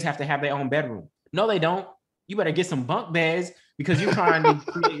my kids have to have their own bedroom. No, they don't. You better get some bunk beds because you're trying to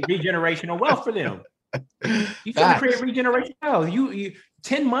create regenerational wealth for them. You trying to create regenerational wealth. You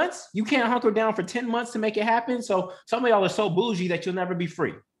 10 months, you can't hunker down for 10 months to make it happen. So some of y'all are so bougie that you'll never be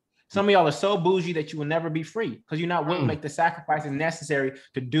free. Some of y'all are so bougie that you will never be free because you're not willing to make the sacrifices necessary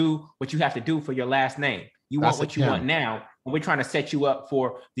to do what you have to do for your last name. You want what you want now, and we're trying to set you up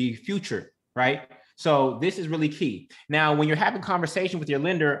for the future, right? So this is really key. Now, when you're having conversation with your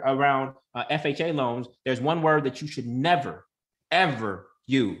lender around FHA loans, there's one word that you should never, ever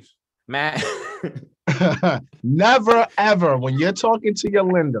use. Matt. Never, ever, when you're talking to your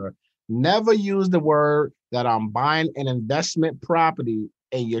lender, never use the word that I'm buying an investment property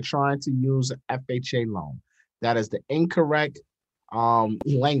and you're trying to use an FHA loan. That is the incorrect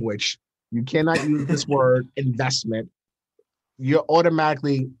language. You cannot use this word investment. You're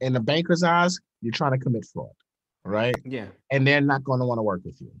automatically, in the banker's eyes, you're trying to commit fraud, right? Yeah. And they're not going to want to work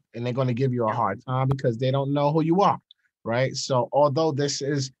with you. And they're going to give you a hard time because they don't know who you are, right? So although this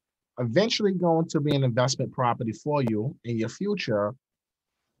is eventually going to be an investment property for you in your future,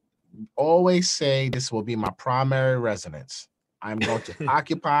 always say this will be my primary residence. I'm going to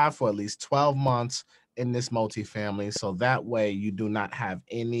occupy for at least 12 months in this multifamily. So that way you do not have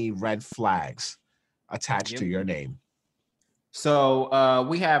any red flags attached to your name. So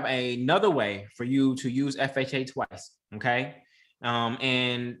we have another way for you to use FHA twice. Okay.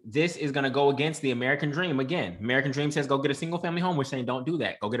 And this is going to go against the American dream. Again, American dream says, go get a single family home. We're saying, don't do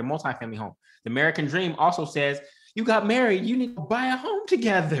that. Go get a multifamily home. The American dream also says, you got married, you need to buy a home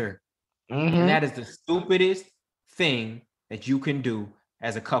together. And that is the stupidest thing that you can do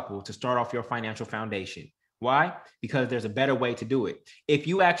as a couple to start off your financial foundation. Why? Because there's a better way to do it. If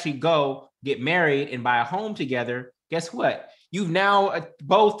you actually go get married and buy a home together, guess what? You've now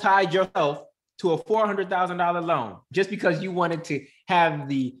both tied yourself to a $400,000 loan just because you wanted to have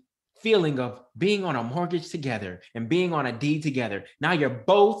the feeling of being on a mortgage together and being on a deed together. Now you're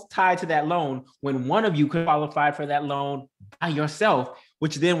both tied to that loan when one of you could qualify for that loan by yourself,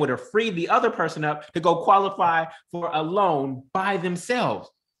 which then would have freed the other person up to go qualify for a loan by themselves.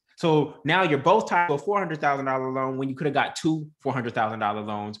 So now you're both tied to a $400,000 loan when you could have got two $400,000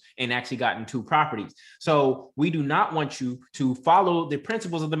 loans and actually gotten two properties. So we do not want you to follow the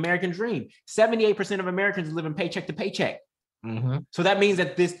principles of the American dream. 78% of Americans live in paycheck to paycheck. So that means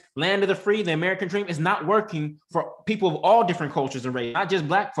that this land of the free, the American dream, is not working for people of all different cultures and races, not just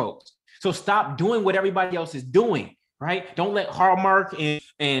Black folks. So stop doing what everybody else is doing, right? Don't let Hallmark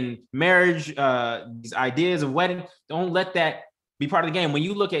and marriage, these ideas of wedding, don't let that be part of the game. When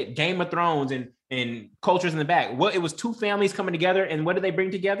you look at Game of Thrones and cultures in the back, it was two families coming together, and what did they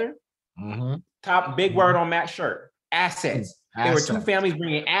bring together? Top big word on Matt's shirt: assets. There were two families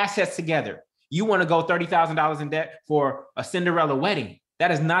bringing assets together. You want to go $30,000 in debt for a Cinderella wedding.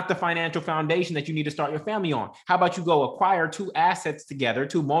 That is not the financial foundation that you need to start your family on. How about you go acquire two assets together,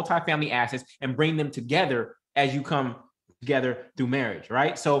 two multifamily assets, and bring them together as you come together through marriage,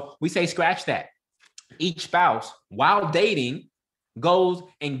 right? So we say scratch that. Each spouse, while dating, goes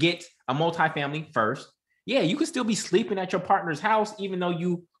and gets a multifamily first. Yeah, you could still be sleeping at your partner's house, even though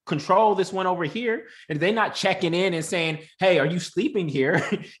you control this one over here. And they're not checking in and saying, hey, are you sleeping here?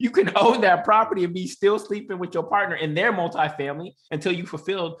 You can own that property and be still sleeping with your partner in their multifamily until you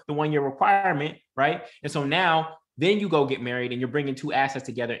fulfilled the 1 year requirement, right? And so now, then you go get married and you're bringing two assets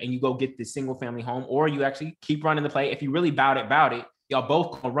together and you go get this single family home, or you actually keep running the play. If you really bout it, y'all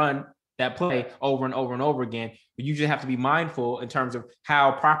both gonna run that play over and over and over again. But you just have to be mindful in terms of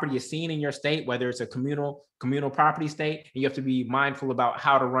how property is seen in your state, whether it's a communal property state, and you have to be mindful about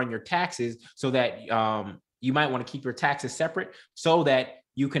how to run your taxes so that you might want to keep your taxes separate so that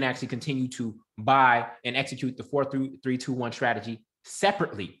you can actually continue to buy and execute the 4-3-2-1 strategy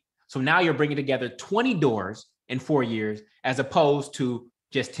separately. So now you're bringing together 20 doors in 4 years as opposed to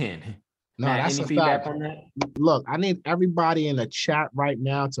just 10. No, Matt, that's any a feedback fact. on that? Look, I need everybody in the chat right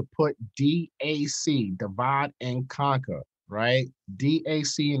now to put DAC, divide and conquer, right?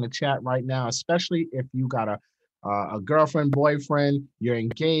 DAC in the chat right now, especially if you got a girlfriend, boyfriend, you're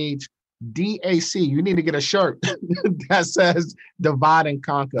engaged. DAC, you need to get a shirt that says divide and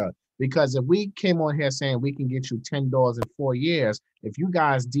conquer. Because if we came on here saying we can get you $10 in 4 years, if you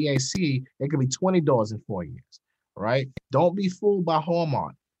guys DAC, it could be $20 in 4 years, right? Don't be fooled by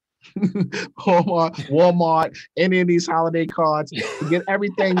Hallmark. Walmart, any of these holiday cards to get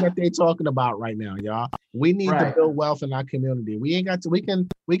everything that they're talking about right now, y'all. We need to build wealth in our community. We ain't got to, we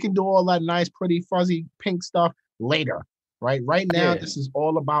can do all that nice, pretty, fuzzy, pink stuff later. right? Right now, this is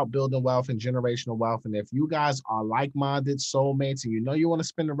all about building wealth and generational wealth. And if you guys are like-minded soulmates and you know you want to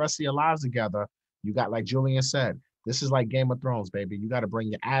spend the rest of your lives together, you got, like Julian said, this is like Game of Thrones, baby. You got to bring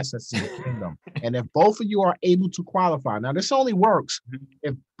your assets to the kingdom. And if both of you are able to qualify, now this only works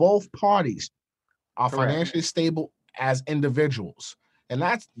if both parties are financially stable as individuals. And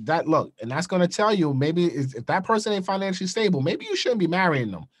that's going to tell you, maybe if that person ain't financially stable, maybe you shouldn't be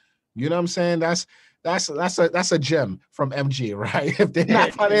marrying them. You know what I'm saying? That's a gem from MG, right? If they're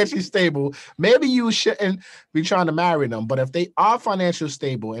not financially stable, maybe you shouldn't be trying to marry them. But if they are financially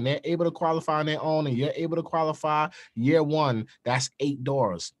stable and they're able to qualify on their own and you're able to qualify year one, that's 8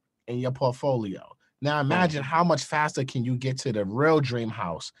 doors in your portfolio. Now imagine how much faster can you get to the real dream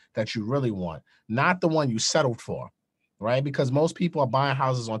house that you really want, not the one you settled for. Right? Because most people are buying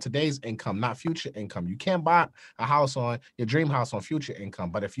houses on today's income, not future income. You can't buy a house on your dream house on future income.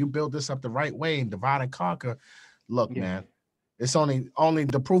 But if you build this up the right way and divide and conquer, look, man, it's only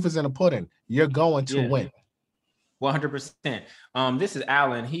the proof is in the pudding. You're going to win. 100%. This is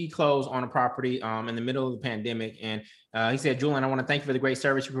Alan. He closed on a property in the middle of the pandemic. And he said, Julian, I want to thank you for the great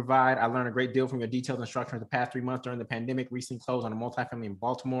service you provide. I learned a great deal from your detailed instruction the past 3 months during the pandemic. Recently closed on a multifamily in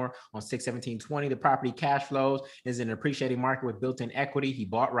Baltimore on 6/17/20. The property cash flows, is in an appreciating market with built-in equity. He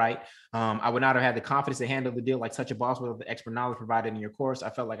bought right. I would not have had the confidence to handle the deal like such a boss without the expert knowledge provided in your course.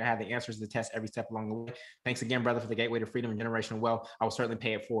 I felt like I had the answers to the test every step along the way. Thanks again, brother, for the gateway to freedom and generational wealth. I will certainly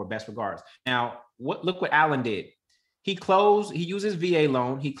pay it forward. Best regards. Now, look what Alan did. He used his VA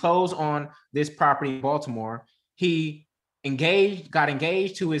loan. He closed on this property in Baltimore. He got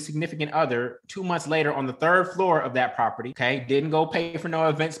engaged to his significant other 2 months later on the 3rd floor of that property. Okay. Didn't go pay for no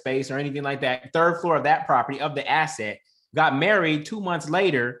event space or anything like that. 3rd floor of that property, of the asset. Got married 2 months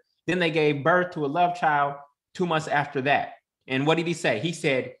later. Then they gave birth to a love child 2 months after that. And what did he say? He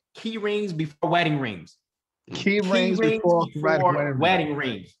said, key rings before wedding rings. Key rings before wedding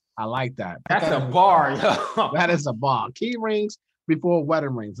rings. I like that. That's a bar. Yo. That is a bar. Key rings before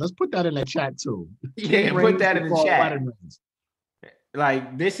wedding rings. Let's put that in the chat too. Put that in the chat.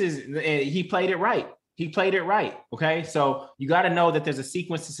 Like, this is, he played it right. He played it right. Okay. So you got to know that there's a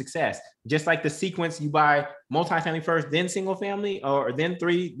sequence to success. Just like the sequence, you buy multifamily first, then single family, or then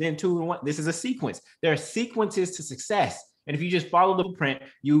 3, then 2 and 1. This is a sequence. There are sequences to success. And if you just follow the blueprint,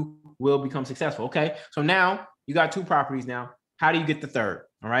 you will become successful. Okay. So now you got 2 properties now. How do you get the 3rd?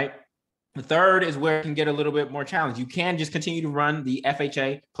 All right. The 3rd is where it can get a little bit more challenged. You can just continue to run the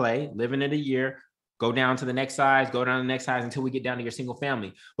FHA play, living in a year, go down to the next size, go down to the next size until we get down to your single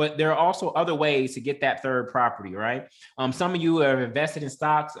family. But there are also other ways to get that 3rd property, right? Some of you have invested in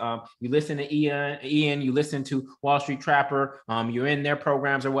stocks. You listen to Ian, you listen to Wall Street Trapper, you're in their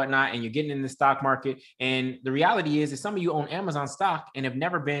programs or whatnot, and you're getting in the stock market. And the reality is that some of you own Amazon stock and have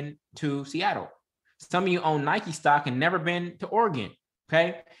never been to Seattle. Some of you own Nike stock and never been to Oregon.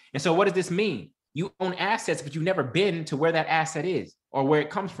 Okay. And so what does this mean? You own assets, but you've never been to where that asset is or where it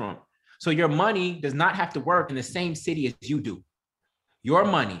comes from. So your money does not have to work in the same city as you do. Your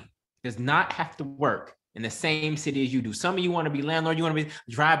money does not have to work in the same city as you do. Some of you want to be landlord. You want to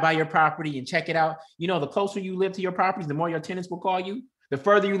drive by your property and check it out. You know, the closer you live to your properties, the more your tenants will call you. The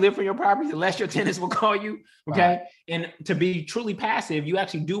further you live from your property, the less your tenants will call you. Okay. Right. And to be truly passive, you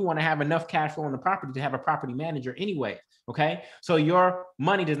actually do want to have enough cash flow on the property to have a property manager anyway. Okay. So your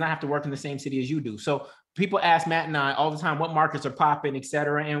money does not have to work in the same city as you do. So people ask Matt and I all the time what markets are popping, et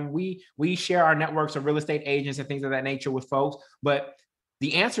cetera. And we share our networks of real estate agents and things of that nature with folks. But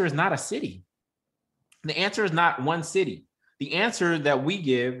the answer is not a city. The answer is not one city. The answer that we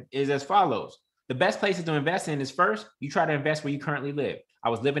give is as follows. The best places to invest in is, first, you try to invest where you currently live. I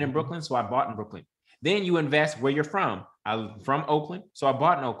was living in Brooklyn, so I bought in Brooklyn. Then you invest where you're from. I'm from Oakland, so I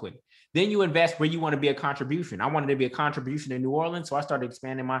bought in Oakland. Then you invest where you want to be a contribution. I wanted to be a contribution in New Orleans, so I started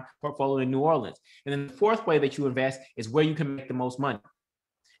expanding my portfolio in New Orleans. And then the 4th way that you invest is where you can make the most money.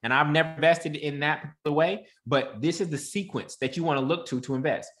 And I've never invested in that particular way, but this is the sequence that you want to look to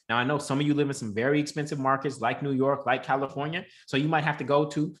invest. Now, I know some of you live in some very expensive markets like New York, like California. So you might have to go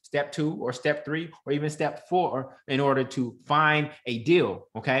to step 2 or step 3 or even step 4 in order to find a deal.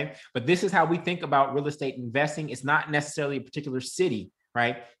 Okay. But this is how we think about real estate investing. It's not necessarily a particular city,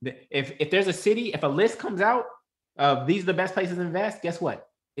 right? If there's a city, if a list comes out of these are the best places to invest, guess what?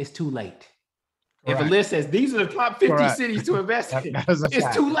 It's too late. If a list says these are the top 50 cities to invest in,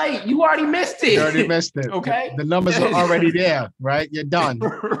 it's too late. You already missed it. You already missed it. Okay. The numbers are already there, right? You're done.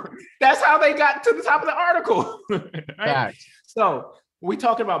 That's how they got to the top of the article. Right? Fact. So we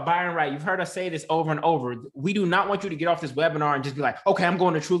talking about buying right. You've heard us say this over and over. We do not want you to get off this webinar and just be like, okay, I'm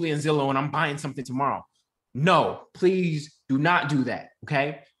going to Truly and Zillow and I'm buying something tomorrow. No, please do not do that.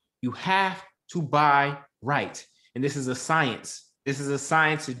 Okay. You have to buy right. And this is a science. This is a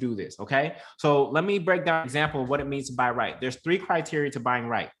science to do this, okay? So let me break down an example of what it means to buy right. There's 3 criteria to buying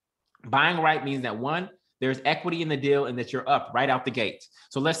right. Buying right means that 1, there's equity in the deal and that you're up right out the gate.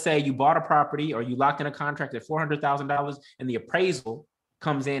 So let's say you bought a property or you locked in a contract at $400,000 and the appraisal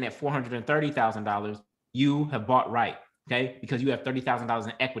comes in at $430,000. You have bought right, okay? Because you have $30,000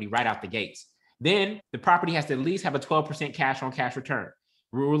 in equity right out the gates. Then the property has to at least have a 12% cash on cash return.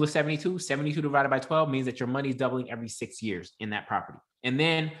 Rule of 72, 72 divided by 12 means that your money is doubling every 6 years in that property. And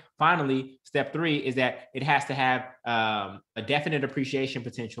then finally, step 3 is that it has to have a definite appreciation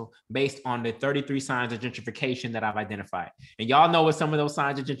potential based on the 33 signs of gentrification that I've identified. And y'all know what some of those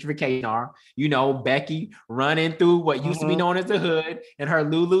signs of gentrification are. You know, Becky running through what used to be known as the hood and her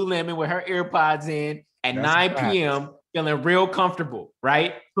Lululemon with her earpods in at 9 p.m. feeling real comfortable,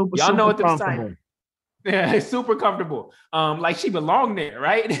 right? Y'all know what the signs. Yeah, super comfortable. Like she belonged there,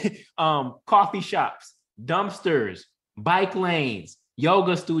 right? Coffee shops, dumpsters, bike lanes,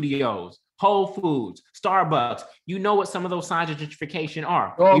 yoga studios, Whole Foods, Starbucks. You know what some of those signs of gentrification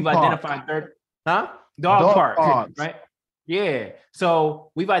are. We've identified dog park, right? Yeah.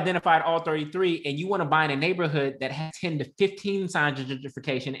 So we've identified all 33, and you want to buy in a neighborhood that has 10 to 15 signs of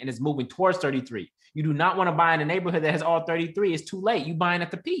gentrification and is moving towards 33. You do not want to buy in a neighborhood that has all 33. It's too late. You buying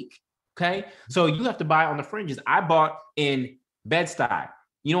at the peak. Okay, so you have to buy on the fringes. I bought in Bed-Stuy.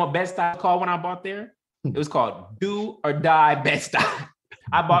 You know what Bed-Stuy was called when I bought there? It was called Do or Die Bed-Stuy.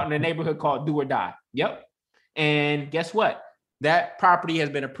 I bought in a neighborhood called Do or Die. Yep. And guess what? That property has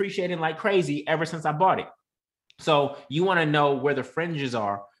been appreciating like crazy ever since I bought it. So you want to know where the fringes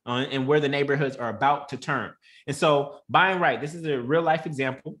are and where the neighborhoods are about to turn. And so buying right, this is a real life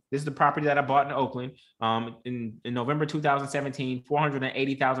example. This is the property that I bought in Oakland in November 2017,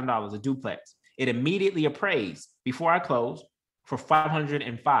 $480,000, a duplex. It immediately appraised before I closed for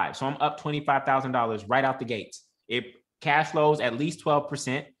 $505. So I'm up $25,000 right out the gates. It cash flows at least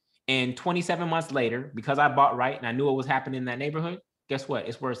 12%. And 27 months later, because I bought right and I knew what was happening in that neighborhood, guess what?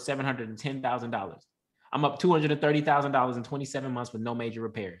 It's worth $710,000. I'm up $230,000 in 27 months with no major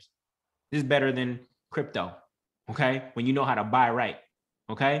repairs. This is better than crypto, okay? When you know how to buy right,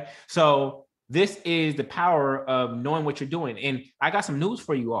 okay? So this is the power of knowing what you're doing. And I got some news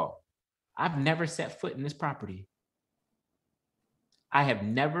for you all. I've never set foot in this property. I have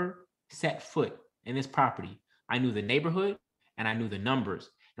never set foot in this property. I knew the neighborhood and I knew the numbers.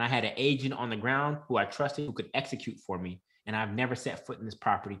 And I had an agent on the ground who I trusted who could execute for me. And I've never set foot in this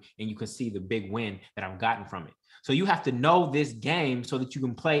property, and you can see the big win that I've gotten from it. So you have to know this game so that you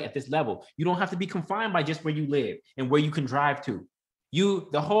can play at this level. You don't have to be confined by just where you live and where you can drive to.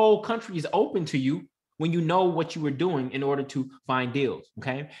 The whole country is open to you when you know what you were doing in order to find deals,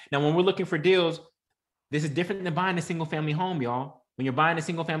 okay? Now, when we're looking for deals, this is different than buying a single family home, y'all. When you're buying a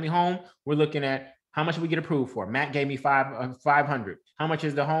single family home, we're looking at how much we get approved for. Matt gave me 500. How much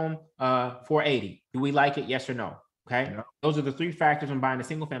is the home? 480. Do we like it? Yes or no? Okay. Yeah. Those are the 3 factors when buying a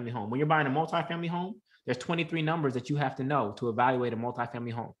single family home. When you're buying a multifamily home, there's 23 numbers that you have to know to evaluate a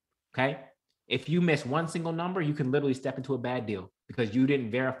multifamily home. Okay. If you miss one single number, you can literally step into a bad deal because you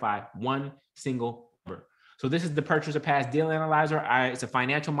didn't verify one single number. So this is the Purchaser Pass Deal Analyzer. It's a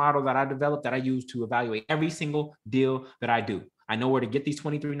financial model that I developed that I use to evaluate every single deal that I do. I know where to get these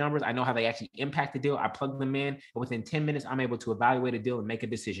 23 numbers. I know how they actually impact the deal. I plug them in, and within 10 minutes, I'm able to evaluate a deal and make a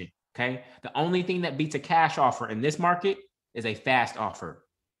decision. Okay. The only thing that beats a cash offer in this market is a fast offer.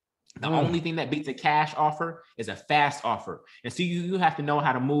 The only thing that beats a cash offer is a fast offer. And so you have to know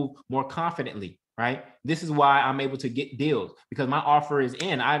how to move more confidently, right? This is why I'm able to get deals because my offer is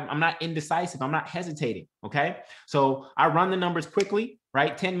in. I'm not indecisive. I'm not hesitating. Okay. So I run the numbers quickly,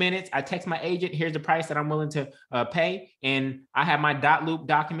 right? 10 minutes. I text my agent. Here's the price that I'm willing to pay. And I have my .loop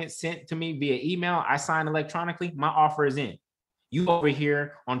document sent to me via email. I sign electronically. My offer is in. You over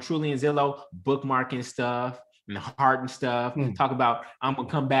here on Truly and Zillow bookmarking stuff and heart and stuff. Talk about, I'm going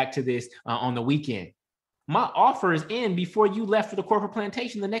to come back to this on the weekend. My offer is in before you left for the corporate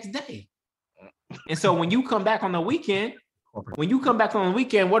plantation the next day. And so when you come back on the weekend, what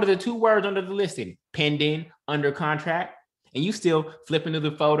are the 2 words under the listing? Pending, under contract. And you still flipping through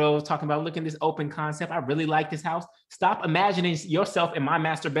the photos, talking about, look at this open concept. I really like this house. Stop imagining yourself in my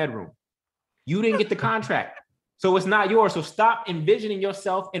master bedroom. You didn't get the contract. So it's not yours. So stop envisioning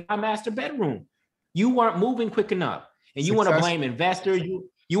yourself in my master bedroom. You weren't moving quick enough. And you want to blame investors.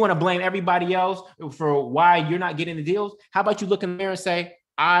 You want to blame everybody else for why you're not getting the deals. How about you look in the mirror and say,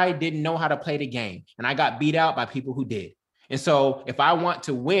 I didn't know how to play the game. And I got beat out by people who did. And so if I want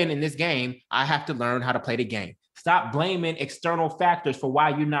to win in this game, I have to learn how to play the game. Stop blaming external factors for why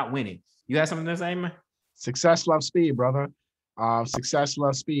you're not winning. You have something to say, man? Success loves speed, brother. Success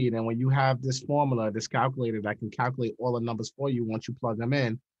loves speed. And when you have this formula, this calculator that can calculate all the numbers for you, once you plug them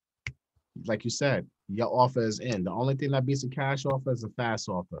in, like you said, your offer is in. The only thing that beats a cash offer is a fast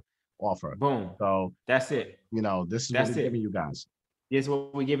offer. Boom. So that's it. This is what we're giving you guys. This is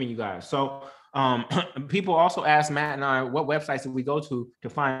what we're giving you guys. So people also ask Matt and I, what websites do we go to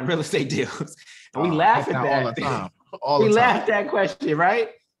find real estate deals? And we laugh at that all the time. We laugh at that question, right?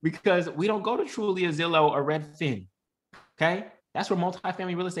 Because we don't go to Trulia, Zillow, or Redfin. Okay, that's where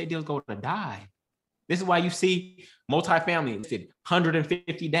multifamily real estate deals go to die. This is why you see multifamily listed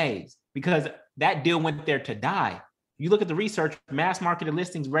 150 days, because that deal went there to die. You look at the research, mass marketed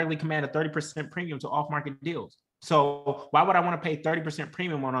listings regularly command a 30% premium to off-market deals. So why would I want to pay 30%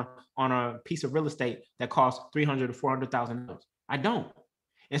 premium on a piece of real estate that costs $300,000 to $400,000? I don't.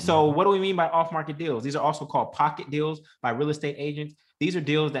 And so what do we mean by off-market deals? These are also called pocket deals by real estate agents. These are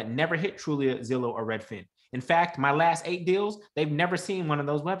deals that never hit Trulia, Zillow, or Redfin. In fact, my last 8 deals, they've never seen one of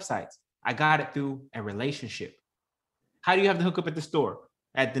those websites. I got it through a relationship. How do you have the hookup at the store?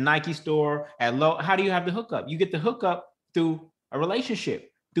 At the Nike store, at Lowe? How do you have the hookup? You get the hookup through a relationship,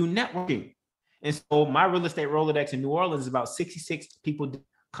 through networking. And so my real estate Rolodex in New Orleans is about 66 people,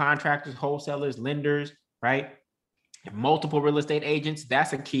 contractors, wholesalers, lenders, right? Multiple real estate agents.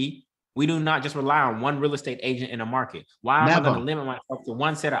 That's a key. We do not just rely on one real estate agent in a market. Why am I going to limit myself to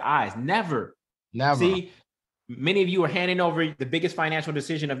one set of eyes? Never. See, many of you are handing over the biggest financial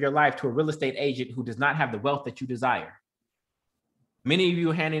decision of your life to a real estate agent who does not have the wealth that you desire. Many of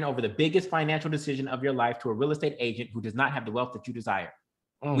you are handing over the biggest financial decision of your life to a real estate agent who does not have the wealth that you desire.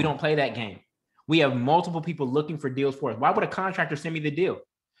 We don't play that game. We have multiple people looking for deals for us. Why would a contractor send me the deal?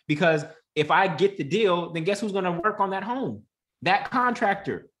 Because if I get the deal, then guess who's going to work on that home? That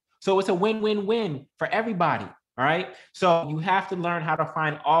contractor. So it's a win-win-win for everybody. All right. So you have to learn how to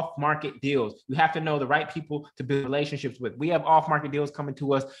find off-market deals. You have to know the right people to build relationships with. We have off-market deals coming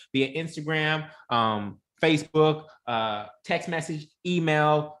to us via Instagram, Facebook, text message,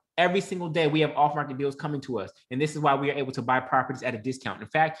 email. Every single day we have off-market deals coming to us. And this is why we are able to buy properties at a discount. In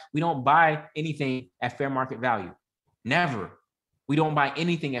fact, we don't buy anything at fair market value. Never. We don't buy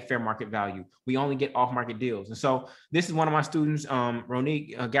anything at fair market value. We only get off-market deals. And so this is one of my students,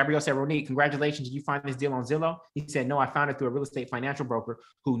 Ronique. Gabrielle said, Ronique, congratulations. Did you find this deal on Zillow? He said, no, I found it through a real estate financial broker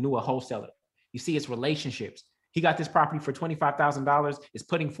who knew a wholesaler. You see, it's relationships. He got this property for $25,000, is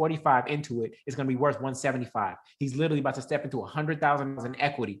putting 45 into it. It's going to be worth 175. He's literally about to step into $100,000 in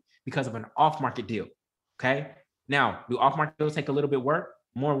equity because of an off-market deal. Okay. Now, do off-market deals take a little bit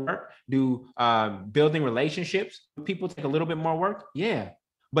more work? Do building relationships people take a little bit more work? Yeah.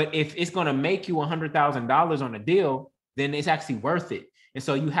 But if it's going to make you $100,000 on a deal, then it's actually worth it. And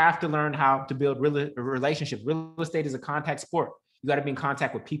so you have to learn how to build relationships. Real estate is a contact sport. You got to be in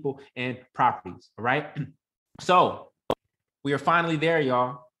contact with people and properties. All right. So we are finally there,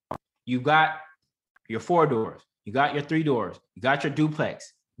 y'all. You got your 4 doors. You got your 3 doors. You got your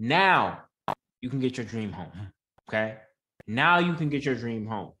duplex. Now you can get your dream home. Okay. Now you can get your dream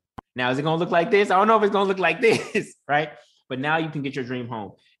home. Now, is it going to look like this? I don't know if it's going to look like this, right? But now you can get your dream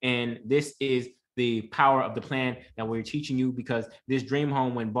home. And this is the power of the plan that we're teaching you, because this dream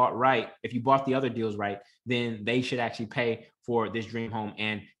home, when bought right, if you bought the other deals right, then they should actually pay for this dream home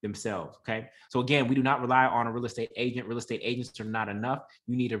and themselves. Okay. So again, we do not rely on a real estate agent. Real estate agents are not enough.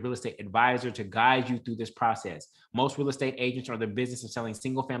 You need a real estate advisor to guide you through this process. Most real estate agents are in the business of selling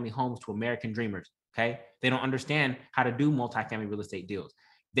single family homes to American dreamers. Okay. They don't understand how to do multifamily real estate deals.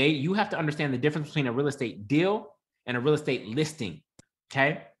 You have to understand the difference between a real estate deal and a real estate listing.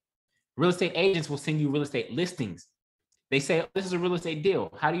 Okay. Real estate agents will send you real estate listings. They say, this is a real estate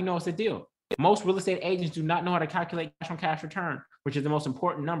deal. How do you know it's a deal? Most real estate agents do not know how to calculate cash on cash return, which is the most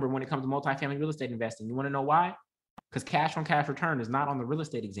important number when it comes to multifamily real estate investing. You want to know why? Because cash on cash return is not on the real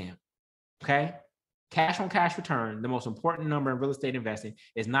estate exam. Okay. Cash on cash return, the most important number in real estate investing,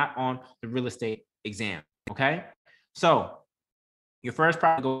 is not on the real estate exam. Okay. So your first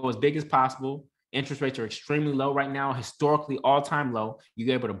property, go as big as possible. Interest rates are extremely low right now, historically all-time low.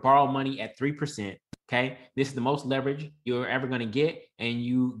 You're able to borrow money at 3%. Okay, this is the most leverage you're ever going to get, and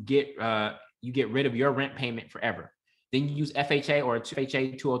you get rid of your rent payment forever. Then you use FHA or a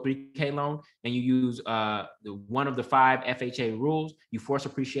FHA 203K loan, and you use one of the 5 FHA rules. You force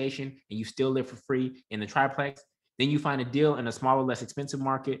appreciation, and you still live for free in the triplex. Then you find a deal in a smaller, less expensive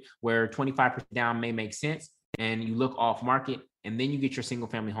market where 25% down may make sense, and you look off market, and then you get your single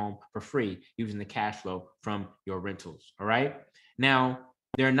family home for free using the cash flow from your rentals. All right. Now,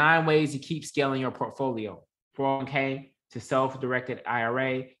 there are 9 ways to keep scaling your portfolio: 401k to self-directed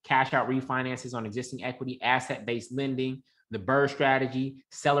IRA, cash out refinances on existing equity, asset-based lending, the BRRRR strategy,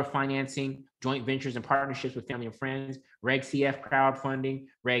 seller financing, joint ventures and partnerships with family and friends, Reg CF crowdfunding,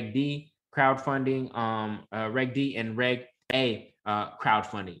 Reg D crowdfunding, Reg D and Reg A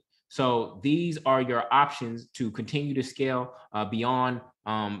crowdfunding. So these are your options to continue to scale beyond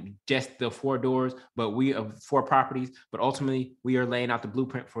just the 4 doors, but we have 4 properties, but ultimately we are laying out the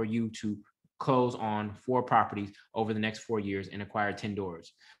blueprint for you to close on 4 properties over the next 4 years and acquire 10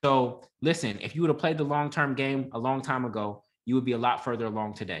 doors. So listen, if you would have played the long-term game a long time ago, you would be a lot further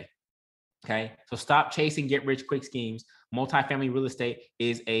along today. Okay, so stop chasing get-rich-quick schemes. Multifamily real estate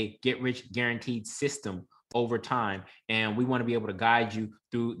is a get-rich guaranteed system over time, and we want to be able to guide you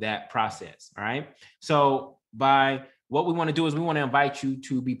through that process. All right, so what we want to do is we want to invite you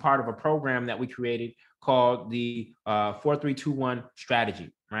to be part of a program that we created called the 4321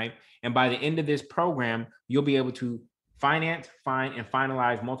 strategy, right? And by the end of this program, you'll be able to finance, find, and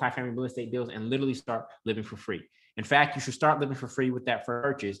finalize multifamily real estate deals and literally start living for free. In fact, you should start living for free with that first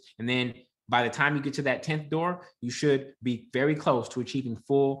purchase. And then by the time you get to that 10th door, you should be very close to achieving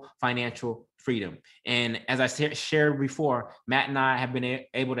full financial freedom. And as I shared before, Matt and I have been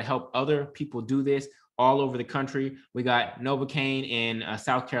able to help other people do this all over the country. We got Novocaine in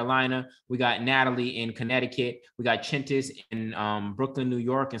South Carolina. We got Natalie in Connecticut. We got Chintis in Brooklyn, New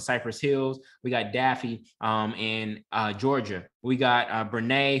York, and Cypress Hills. We got Daffy in Georgia. We got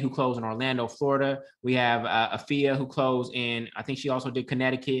Brene, who closed in Orlando, Florida. We have Afia, who closed in, I think she also did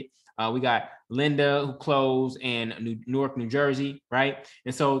Connecticut. We got Linda, who closed in Newark, New Jersey, right?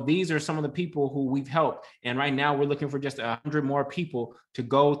 And so these are some of the people who we've helped. And right now we're looking for just 100 more people to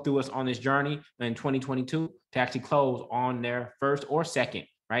go through us on this journey in 2022 to actually close on their first or second,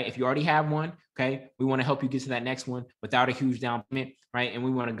 right? If you already have one, okay, we want to help you get to that next one without a huge down payment, right? And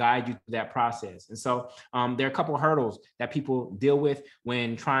we want to guide you through that process. And so there are a couple of hurdles that people deal with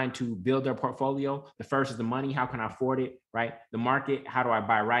when trying to build their portfolio. The first is the money. How can I afford it, right? The market, how do I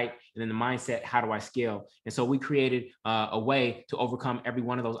buy right? And then the mindset, how do I scale? And so we created a way to overcome every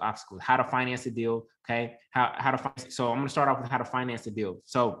one of those obstacles. How to finance a deal, okay? So I'm going to start off with how to finance a deal.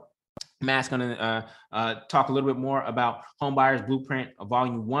 So Matt's going to talk a little bit more about Homebuyers Blueprint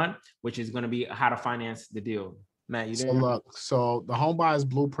Volume 1, which is going to be how to finance the deal. Matt, you there? So look, so the Homebuyers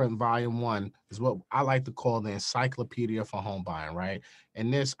Blueprint Volume 1 is what I like to call the encyclopedia for home buying, right?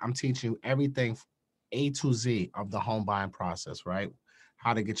 And this, I'm teaching you everything A to Z of the home buying process, right?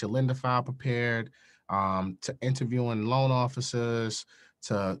 How to get your lender file prepared, to interviewing loan officers,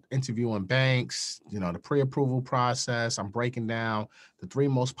 to interviewing banks, the pre-approval process. I'm breaking down the 3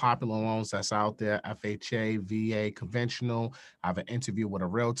 most popular loans that's out there: FHA, VA, conventional. I have an interview with a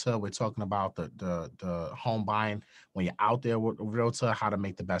realtor. We're talking about the home buying when you're out there with a realtor, how to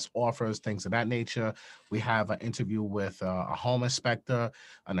make the best offers, things of that nature. We have an interview with a home inspector,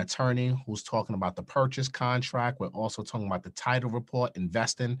 an attorney who's talking about the purchase contract. We're also talking about the title report,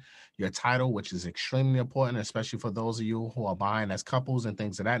 investing your title, which is extremely important, especially for those of you who are buying as couples and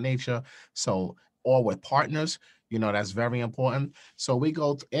things of that nature. So, or with partners, that's very important. So we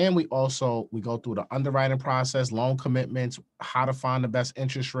go we go through the underwriting process, loan commitments, how to find the best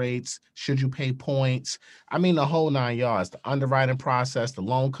interest rates, should you pay points? I mean, the whole 9 yards, the underwriting process, the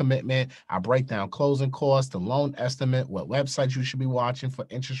loan commitment. I break down closing costs, the loan estimate, what websites you should be watching for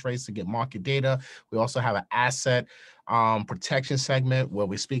interest rates to get market data. We also have an asset protection segment where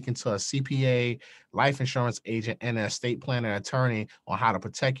we're speaking to a CPA, life insurance agent, and an estate planner attorney on how to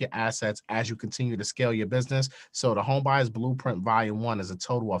protect your assets as you continue to scale your business. So the Homebuyers Blueprint Volume 1 is a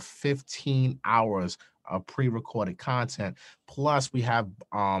total of 15 hours of pre-recorded content. Plus, we have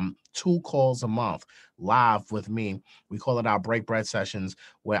 2 calls a month live with me. We call it our break bread sessions,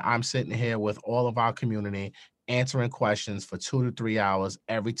 where I'm sitting here with all of our community answering questions for 2 to 3 hours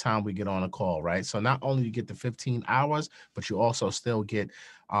every time we get on a call, right? So not only you get the 15 hours, but you also still get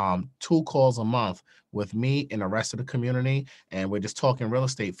 2 calls a month with me and the rest of the community. And we're just talking real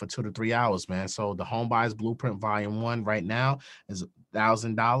estate for 2 to 3 hours, man. So the Homebuyers Blueprint Volume 1 right now is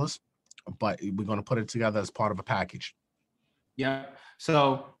 $1,000, but we're going to put it together as part of a package. Yeah.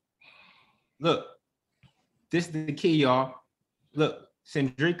 So look, this is the key, y'all. Look,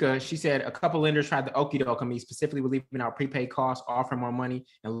 Cendrika, she said a couple lenders tried the okie doke on me, specifically with leaving out prepaid costs, offering more money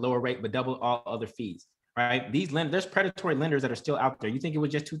and lower rate, but double all other fees, right? These lenders, there's predatory lenders that are still out there. You think it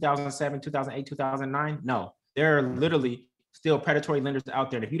was just 2007, 2008, 2009? No, there are literally still predatory lenders out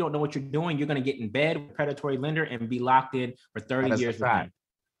there. And if you don't know what you're doing, you're going to get in bed with a predatory lender and be locked in for 30 years with them.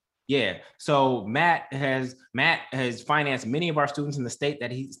 Yeah. So Matt has financed many of our students in the states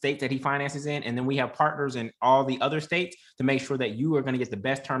that he finances in. And then we have partners in all the other states to make sure that you are going to get the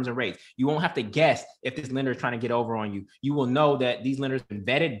best terms and rates. You won't have to guess if this lender is trying to get over on you. You will know that these lenders have been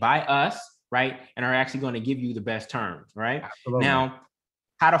vetted by us, right? And are actually going to give you the best terms, right? Absolutely. Now,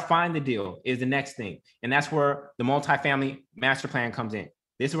 how to find the deal is the next thing. And that's where the multifamily master plan comes in.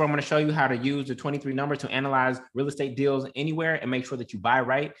 This is where I'm going to show you how to use the 23 numbers to analyze real estate deals anywhere and make sure that you buy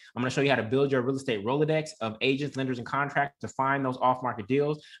right. I'm going to show you how to build your real estate Rolodex of agents, lenders, and contractors to find those off-market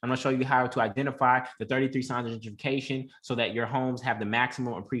deals. I'm going to show you how to identify the 33 signs of gentrification so that your homes have the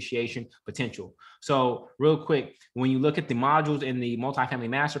maximum appreciation potential. So real quick, when you look at the modules in the multifamily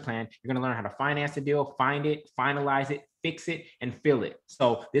master plan, you're going to learn how to finance the deal, find it, finalize it, fix it, and fill it.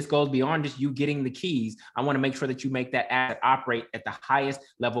 So this goes beyond just you getting the keys. I want to make sure that you make that asset operate at the highest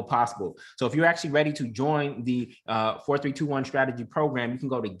level possible. So if you're actually ready to join the 4321 strategy program, you can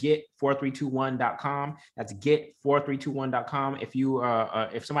go to get4321.com. That's get4321.com.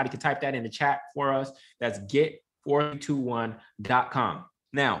 If somebody could type that in the chat for us, that's get4321.com.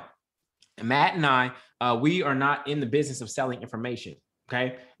 Now, Matt and I, we are not in the business of selling information.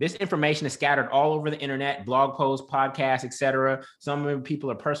 Okay. This information is scattered all over the internet, blog posts, podcasts, etc. Some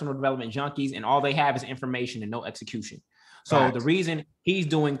people are personal development junkies and all they have is information and no execution. So the reason he's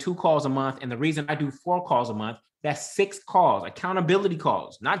doing 2 calls a month and the reason I do 4 calls a month, that's 6 calls, accountability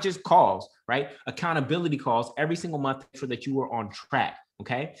calls, not just calls, right? Accountability calls every single month so that you are on track.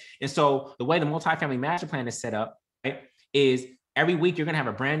 Okay. And so the way the multifamily master plan is set up, right, is every week you're going to have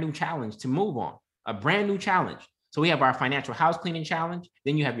a brand new challenge to move on, a brand new challenge. So we have our financial house cleaning challenge.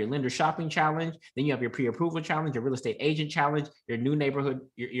 Then you have your lender shopping challenge. Then you have your pre-approval challenge, your real estate agent challenge, your new neighborhood,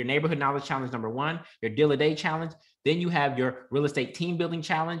 your neighborhood knowledge challenge number 1, your deal a day challenge. Then you have your real estate team building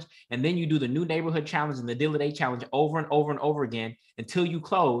challenge. And then you do the new neighborhood challenge and the deal a day challenge over and over and over again until you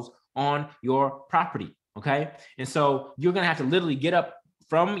close on your property. Okay. And so you're going to have to literally get up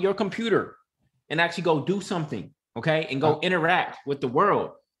from your computer and actually go do something. Okay. And go interact with the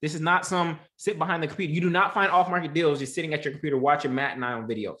world. This is not some sit behind the computer. You do not find off-market deals just sitting at your computer watching Matt and I on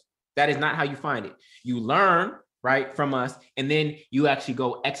videos. That is not how you find it. You learn, right, from us, and then you actually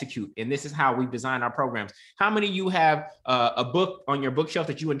go execute. And this is how we design our programs. How many of you have a book on your bookshelf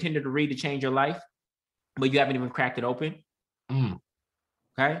that you intended to read to change your life, but you haven't even cracked it open?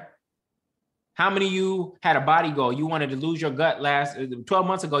 Okay. How many of you had a body goal? You wanted to lose your gut 12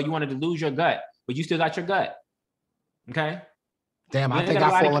 months ago, you wanted to lose your gut, but you still got your gut. Okay. Damn, I think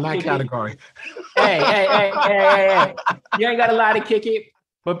I fall in that category. Hey. You ain't got a lot to kick it,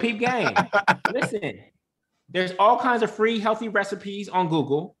 but peep game. Listen, there's all kinds of free healthy recipes on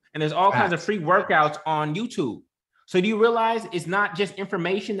Google, and there's all kinds of free workouts on YouTube. So do you realize it's not just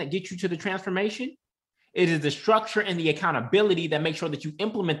information that gets you to the transformation? It is the structure and the accountability that makes sure that you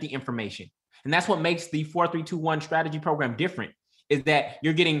implement the information. And that's what makes the 4321 strategy program different. Is that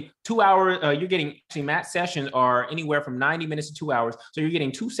you're getting 2 hours, you're getting actually Matt's sessions are anywhere from 90 minutes to 2 hours. So you're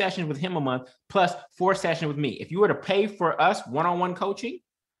getting 2 sessions with him a month plus 4 sessions with me. If you were to pay for us one-on-one coaching,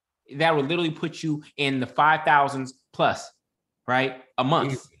 that would literally put you in the 5,000s plus, right? A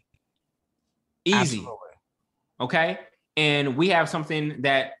month. Easy. Absolutely. Okay. And we have something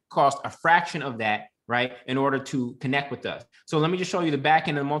that costs a fraction of that, right, in order to connect with us. So let me just show you the back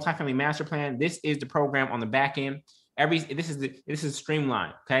end of the multifamily master plan. This is the program on the back end. This is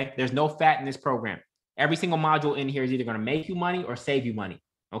streamlined. Okay. There's no fat in this program. Every single module in here is either going to make you money or save you money.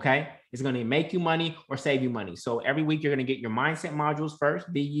 Okay. It's going to make you money or save you money. So every week you're going to get your mindset modules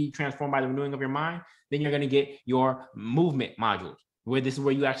first, be ye transformed by the renewing of your mind. Then you're going to get your movement modules where this is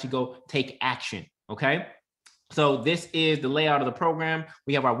where you actually go take action. Okay. So this is the layout of the program.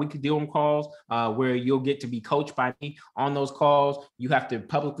 We have our weekly deal room calls where you'll get to be coached by me. On those calls, you have to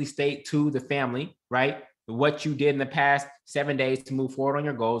publicly state to the family, right, what you did in the past 7 days to move forward on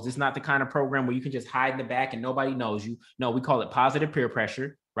your goals. It's not the kind of program where you can just hide in the back and nobody knows you. No, we call it positive peer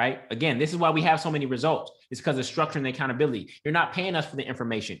pressure, right? Again, this is why we have so many results. It's because of structure and accountability. You're not paying us for the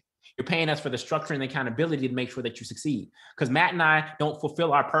information. You're paying us for the structure and the accountability to make sure that you succeed. Because Matt and I don't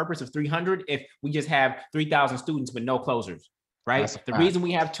fulfill our purpose of 300 if we just have 3,000 students with no closers, right? The reason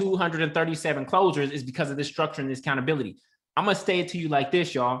we have 237 closers is because of this structure and this accountability. I'm going to say it to you like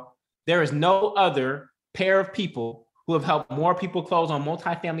this, y'all. There is no other pair of people who have helped more people close on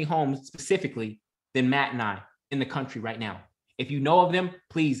multifamily homes specifically than Matt and I in the country right now. If you know of them,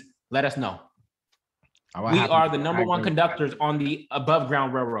 please let us know. We are the number one conductors on the above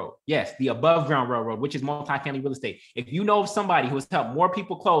ground railroad. Yes, the above ground railroad, which is multifamily real estate. If you know of somebody who has helped more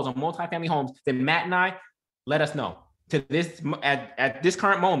people close on multifamily homes than Matt and I, let us know. At this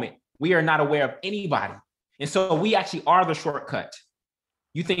current moment, we are not aware of anybody. And so we actually are the shortcut.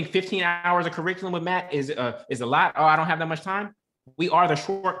 You think 15 hours of curriculum with Matt is a lot? Oh, I don't have that much time. We are the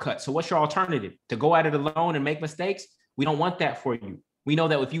shortcut. So what's your alternative? To go at it alone and make mistakes? We don't want that for you. We know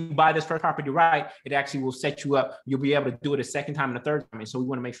that if you buy this first property right, it actually will set you up. You'll be able to do it a second time and a third time. And so we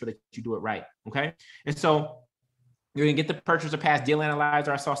want to make sure that you do it right. Okay. And so you're going to get the purchaser pass deal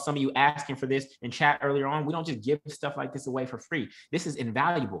analyzer. I saw some of you asking for this in chat earlier on. We don't just give stuff like this away for free. This is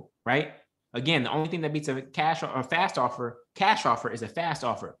invaluable, right? Again, the only thing that beats a cash offer is a fast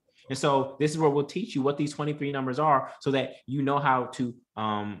offer. And so this is where we'll teach you what these 23 numbers are so that you know how to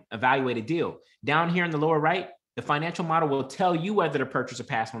evaluate a deal. Down here in the lower right, the financial model will tell you whether to purchase or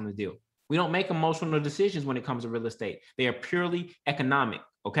pass on the deal. We don't make emotional decisions when it comes to real estate. They are purely economic,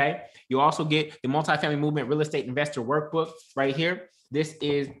 okay? You also get the Multifamily Movement Real Estate Investor Workbook right here. This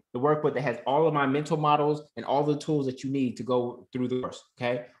is the workbook that has all of my mental models and all the tools that you need to go through the course,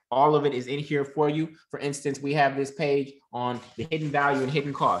 okay? All of it is in here for you. For instance, we have this page on the hidden value and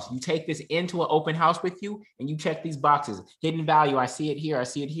hidden cost. You take this into an open house with you and you check these boxes. Hidden value, I see it here, I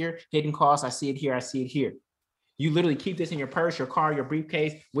see it here. Hidden cost, I see it here, I see it here. You literally keep this in your purse, your car, your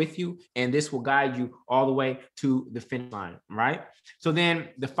briefcase with you, and this will guide you all the way to the finish line, right? So then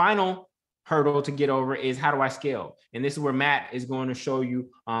the final hurdle to get over is how do I scale? And this is where Matt is going to show you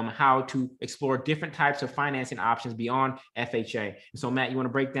how to explore different types of financing options beyond FHA. And so Matt, you want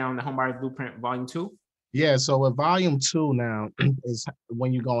to break down the Homebuyers Blueprint Volume 2? Yeah, so with Volume 2 now is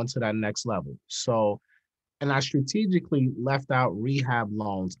when you go into that next level. So, and I strategically left out rehab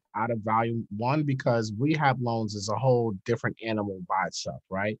loans out of Volume 1 because rehab loans is a whole different animal by itself,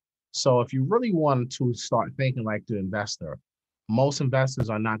 right? So if you really want to start thinking like the investor, most investors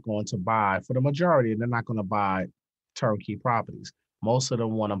are not going to buy, for the majority, they're not going to buy turnkey properties. Most of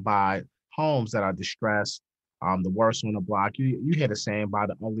them want to buy homes that are distressed, the worst on the block. You hear the saying, buy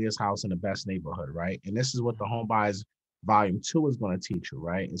the ugliest house in the best neighborhood, right? And this is what the Homebuyers Volume 2 is going to teach you,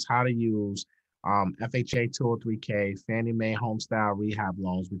 right? Is how to use FHA 203K, Fannie Mae home-style rehab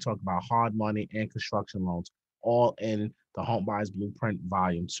loans. We talk about hard money and construction loans, all in the Homebuyers Blueprint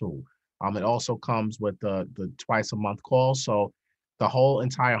Volume 2. It also comes with the twice a month call. So the whole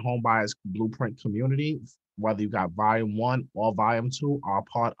entire Homebuyers Blueprint community, whether you got Volume 1 or Volume 2, are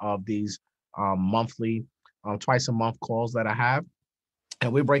part of these monthly, twice a month calls that I have.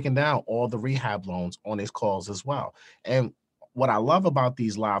 And we're breaking down all the rehab loans on these calls as well. And what I love about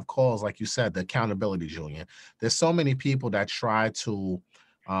these live calls, like you said, the accountability, Julian, there's so many people that try to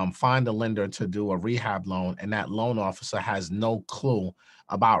find a lender to do a rehab loan, and that loan officer has no clue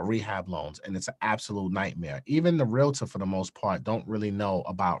about rehab loans, and it's an absolute nightmare. Even the realtor, for the most part, don't really know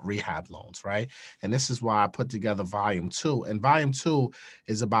about rehab loans, right? And this is why I put together Volume 2. And Volume 2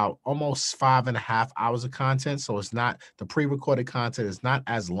 is about almost 5.5 hours of content. So it's not, the pre-recorded content is not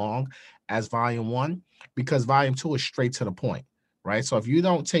as long as Volume 1 because Volume 2 is straight to the point, right? So if you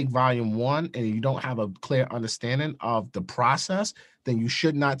don't take Volume 1 and you don't have a clear understanding of the process, then you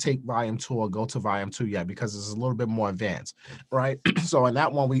should not take Volume 2 or go to Volume 2 yet because it's a little bit more advanced, right? So in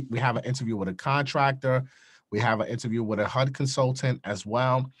that one, we have an interview with a contractor. We have an interview with a HUD consultant as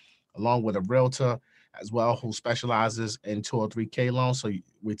well, along with a realtor as well who specializes in 203K loans. So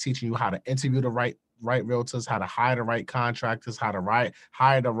we're teaching you how to interview the right realtors, how to hire the right contractors, how to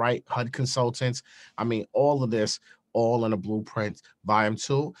hire the right HUD consultants. I mean, all of this, all in a Blueprint Volume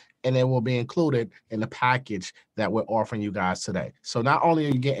 2, and it will be included in the package that we're offering you guys today. So not only are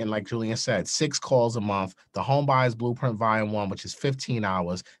you getting, like Julian said, 6 calls a month, the Homebuyers Blueprint Volume 1, which is 15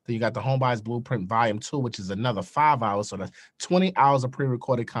 hours. Then you got the Homebuyers Blueprint Volume 2, which is another 5 hours. So that's 20 hours of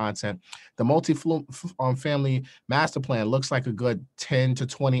pre-recorded content. The Multifamily Master Plan looks like a good 10 to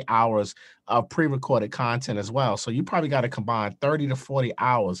 20 hours of pre-recorded content as well. So you probably got to combine 30 to 40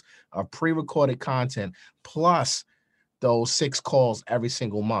 hours of pre-recorded content plus those 6 calls every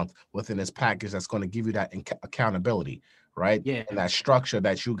single month within this package that's going to give you that accountability, right? Yeah. And that structure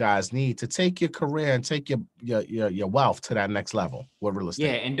that you guys need to take your career and take your wealth to that next level with real estate.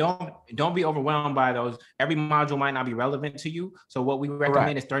 Yeah, and don't be overwhelmed by those. Every module might not be relevant to you. So what we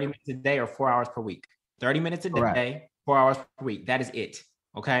recommend is 30 minutes a day or 4 hours per week. 30 minutes a day, 4 hours per week. That is it.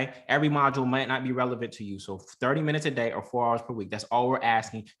 Okay. Every module might not be relevant to you. So 30 minutes a day or 4 hours per week. That's all we're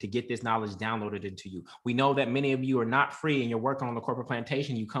asking to get this knowledge downloaded into you. We know that many of you are not free and you're working on the corporate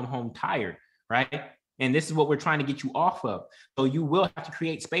plantation. You come home tired, right? And this is what we're trying to get you off of. So you will have to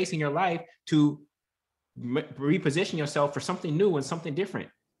create space in your life to reposition yourself for something new and something different.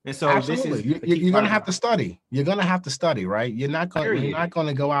 And so absolutely, you're going to have to study. You're going to have to study, right? You're not going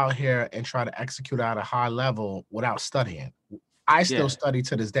to go out here and try to execute at a high level without studying. I still study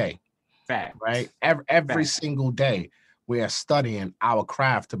to this day. Fact. Right? Every single day, we are studying our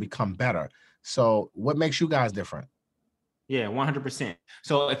craft to become better. So what makes you guys different? Yeah, 100%.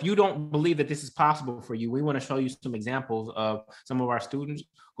 So if you don't believe that this is possible for you, we want to show you some examples of some of our students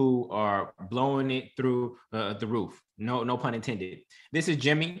who are blowing it through the roof. No pun intended. This is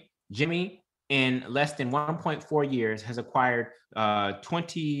Jimmy. Jimmy, in less than 1.4 years, has acquired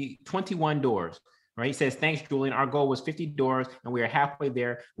 21 doors. Right? He says, thanks, Julian. Our goal was 50 doors, and we are halfway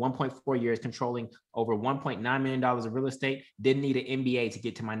there. 1.4 years, controlling over $1.9 million of real estate. Didn't need an MBA to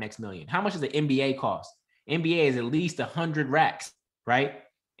get to my next million. How much does an MBA cost? MBA is at least 100 racks, right?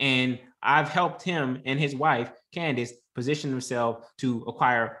 And I've helped him and his wife, Candace, position themselves to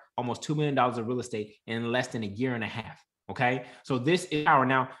acquire almost $2 million of real estate in less than a year and a half, okay? So this is power.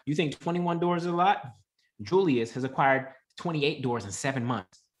 Now, you think 21 doors is a lot? Julius has acquired 28 doors in 7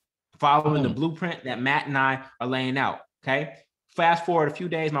 months, following the blueprint that Matt and I are laying out, okay? Fast forward a few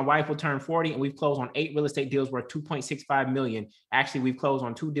days, my wife will turn 40, and we've closed on 8 real estate deals worth $2.65 million. Actually, we've closed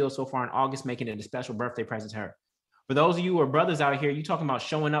on 2 deals so far in August, making it a special birthday present to her. For those of you who are brothers out here, you talking about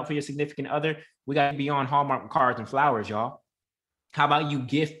showing up for your significant other, we got to be on Hallmark cards and flowers, y'all. How about you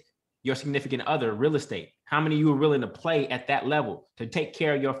gift your significant other real estate? How many of you are willing to play at that level to take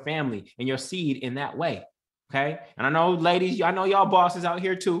care of your family and your seed in that way? Okay. And I know, ladies, I know y'all bosses out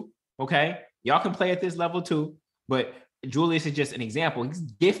here too. Okay. Y'all can play at this level too, but Julius is just an example. He's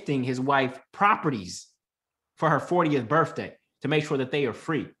gifting his wife properties for her 40th birthday to make sure that they are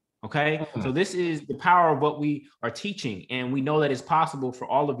free. Okay. So this is the power of what we are teaching. And we know that it's possible for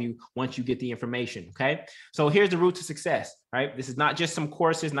all of you once you get the information. Okay. So here's the route to success, right? This is not just some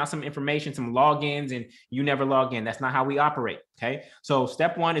courses, not some information, some logins, and you never log in. That's not how we operate. Okay. So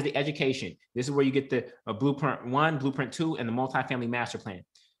step 1 is the education. This is where you get the blueprint 1, blueprint 2, and the multifamily master plan.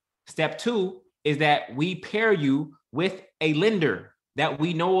 Step 2 is that we pair you with a lender that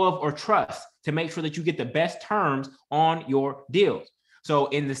we know of or trust to make sure that you get the best terms on your deals. So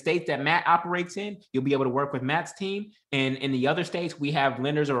in the states that Matt operates in, you'll be able to work with Matt's team. And in the other states, we have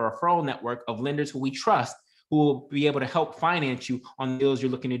lenders or a referral network of lenders who we trust, who will be able to help finance you on the deals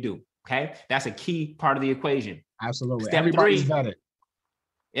you're looking to do. Okay. That's a key part of the equation. Absolutely. Step Everybody's 3, vetted.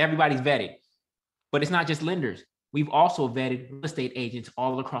 Everybody's vetted. But it's not just lenders. We've also vetted real estate agents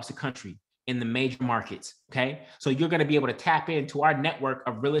all across the country in the major markets. Okay. So you're going to be able to tap into our network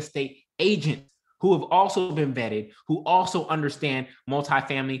of real estate agents who have also been vetted, who also understand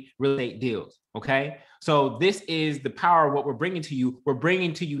multifamily real estate deals. Okay. So this is the power of what we're bringing to you. We're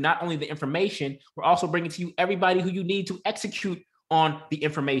bringing to you not only the information, we're also bringing to you everybody who you need to execute on the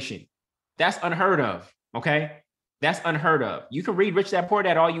information. That's unheard of. Okay. That's unheard of. You can read Rich Dad Poor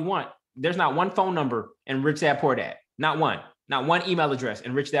Dad all you want. There's not one phone number in Rich Dad Poor Dad. Not one email address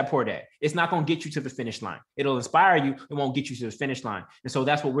in Rich Dad Poor Dad. It's not going to get you to the finish line. It'll inspire you. It won't get you to the finish line. And so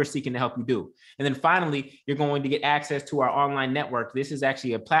that's what we're seeking to help you do. And then finally, you're going to get access to our online network. This is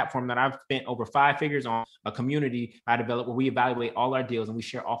actually a platform that I've spent over 5 figures on, a community I developed where we evaluate all our deals and we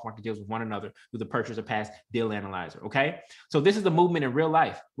share off-market deals with one another through the Purchase or Pass Deal Analyzer. Okay. So this is the movement in real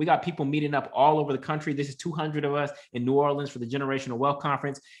life. We got people meeting up all over the country. This is 200 of us in New Orleans for the Generational Wealth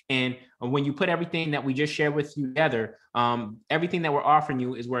Conference. And when you put everything that we just shared with you together, everything that we're offering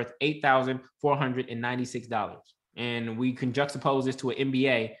you is worth $8,496. And we can juxtapose this to an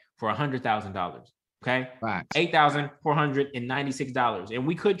MBA for $100,000. Okay. Right. $8,496. And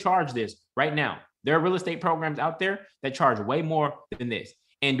we could charge this right now. There are real estate programs out there that charge way more than this.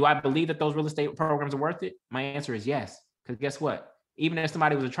 And do I believe that those real estate programs are worth it? My answer is yes. Because guess what? Even if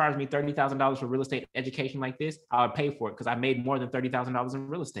somebody was to charge me $30,000 for real estate education like this, I would pay for it because I made more than $30,000 in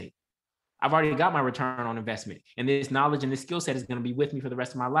real estate. I've already got my return on investment, and this knowledge and this skill set is going to be with me for the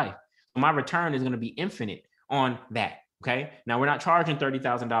rest of my life. So my return is going to be infinite on that. Okay. Now we're not charging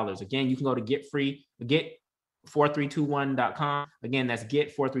 $30,000. Again, you can go to get4321.com. Again, that's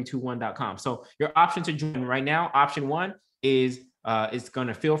get4321.com. So your option to join right now, option 1 is it's going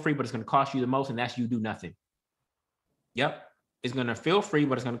to feel free, but it's going to cost you the most, and that's you do nothing. Yep. It's going to feel free,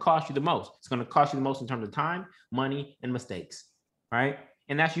 but it's going to cost you the most. It's going to cost you the most in terms of time, money, and mistakes. Right.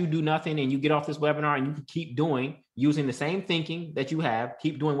 And that's you do nothing, and you get off this webinar and you can keep doing, using the same thinking that you have,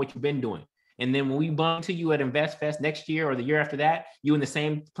 keep doing what you've been doing. And then when we bump to you at InvestFest next year or the year after that, you in the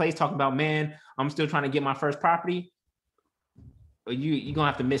same place talking about, man, I'm still trying to get my first property. You're going to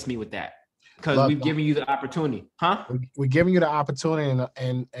have to miss me with that because we've given you the opportunity. Huh? We're giving you the opportunity,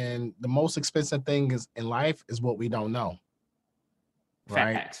 and the most expensive thing is in life is what we don't know.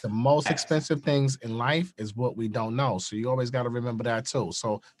 Right. Facts. The most expensive things in life is what we don't know. So you always got to remember that too.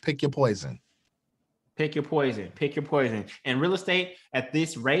 So pick your poison. Pick your poison. Pick your poison. And real estate at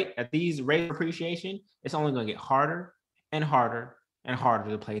this rate, at these rate of appreciation, it's only going to get harder and harder and harder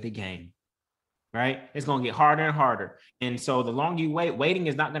to play the game. Right? It's going to get harder and harder. And so the longer you wait, waiting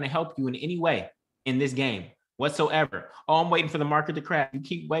is not going to help you in any way in this game. whatsoever. Oh, I'm waiting for the market to crash. You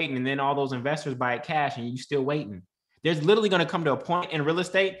keep waiting, and then all those investors buy it cash, and you still waiting. There's literally going to come to a point in real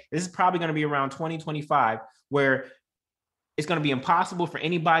estate. This is probably going to be around 2025 where it's going to be impossible for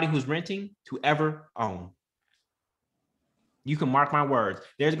anybody who's renting to ever own. You can mark my words.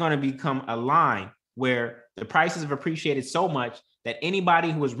 There's going to become a line where the prices have appreciated so much that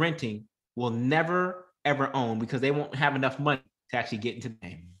anybody who is renting will never, ever own because they won't have enough money to actually get into the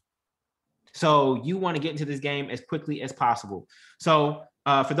game. So you want to get into this game as quickly as possible. So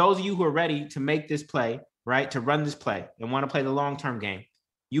for those of you who are ready to make this play, right, to run this play and want to play the long-term game,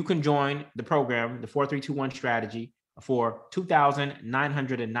 you can join the program, the 4321 strategy, for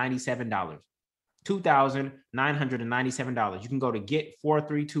 $2,997. $2,997. You can go to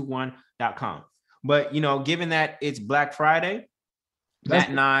get4321.com. But given that it's Black Friday, let's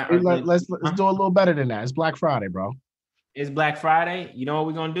do a little better than that. It's Black Friday, bro. It's Black Friday. You know what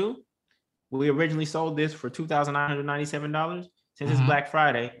we're gonna do? We originally sold this for $2,997. Since it's Black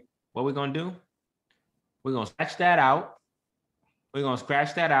Friday, what we're gonna do? We're gonna scratch that out.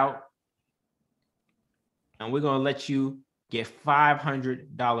 And we're gonna let you get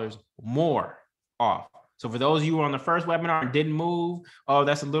 $500 more off. So for those of you who were on the first webinar and didn't move, oh,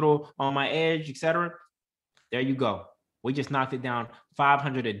 that's a little on my edge, etc. There you go. We just knocked it down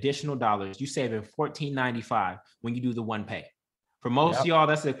 $500 additional dollars. You saving $1,495 when you do the one pay. For most of y'all,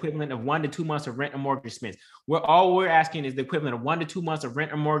 that's the equivalent of 1 to 2 months of rent or mortgage expense. All we're asking is the equivalent of 1 to 2 months of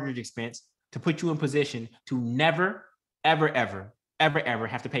rent or mortgage expense to put you in position to never, ever, ever, ever, ever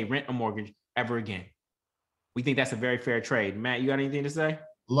have to pay rent or mortgage ever again. We think that's a very fair trade. Matt, you got anything to say?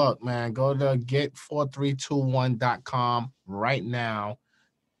 Look, man, go to get4321.com right now.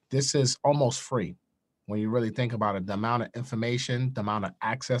 This is almost free. When you really think about it, the amount of information, the amount of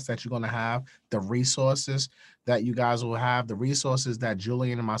access that you're going to have, the resources that you guys will have, the resources that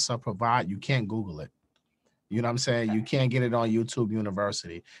Julian and myself provide, you can't Google it. You know what I'm saying? You can't get it on YouTube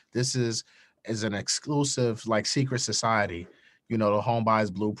University. This is an exclusive, like, secret society, the home buyers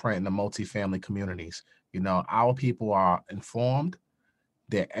blueprint in the multifamily communities. Our people are informed,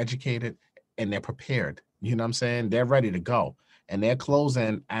 they're educated, and they're prepared. You know what I'm saying? They're ready to go. And they're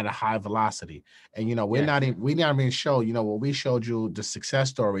closing at a high velocity. And, we not even show, what we showed you, the success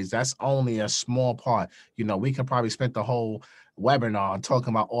stories. That's only a small part. We can probably spend the whole webinar talking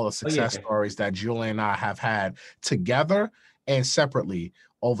about all the success stories that Julian and I have had together and separately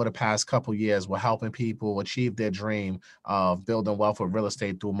over the past couple of years. We're helping people achieve their dream of building wealth with real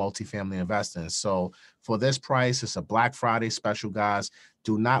estate through multifamily investing. So for this price, it's a Black Friday special, guys.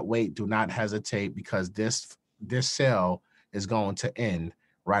 Do not wait. Do not hesitate, because this sale is going to end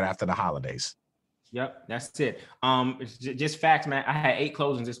right after the holidays. Yep, that's it. It's just facts, man. I had 8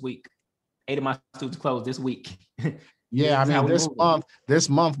 closings this week. 8 of my students closed this week. Yeah, I mean, this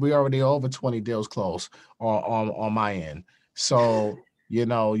month we already over 20 deals closed on my end. So, you're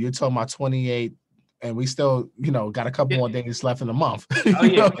talking about 28, and we still, got a couple more days left in the month. Oh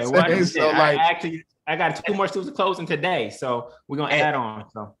yeah. So, I got 2 more students closing today, so we're gonna add on.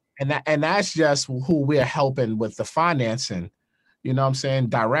 So. And that's just who we're helping with the financing, you know what I'm saying,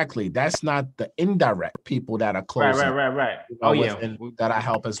 directly. That's not the indirect people that are closing. Right. That I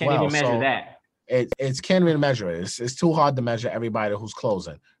help as can't well. Even measure that. It can't even measure it. It's too hard to measure everybody who's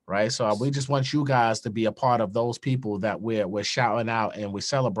closing, right? So we just want you guys to be a part of those people that we're shouting out and we're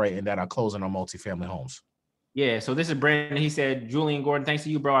celebrating that are closing on multifamily homes. Yeah, so this is Brandon. He said, Julian Gordon, thanks to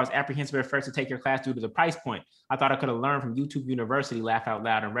you, bro. I was apprehensive at first to take your class due to the price point. I thought I could have learned from YouTube University, laugh out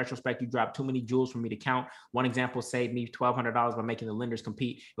loud. In retrospect, you dropped too many jewels for me to count. One example saved me $1,200 by making the lenders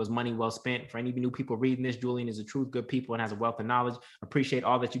compete. It was money well spent. For any new people reading this, Julian is a true good people and has a wealth of knowledge. Appreciate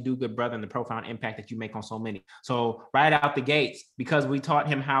all that you do, good brother, and the profound impact that you make on so many. So right out the gates, because we taught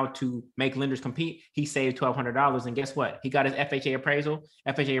him how to make lenders compete, he saved $1,200. And guess what? He got his FHA appraisal.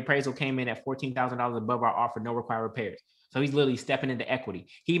 FHA appraisal came in at $14,000 above our offer, no required repairs. So he's literally stepping into equity.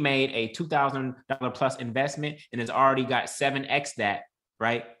 He made a $2,000 plus investment and has already got 7x that,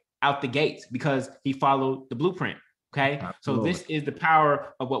 right, out the gates because he followed the blueprint. Okay. Absolutely. So this is the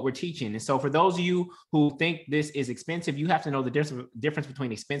power of what we're teaching. And so for those of you who think this is expensive, you have to know the difference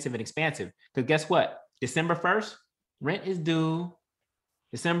between expensive and expansive. Because guess what? December 1st, rent is due.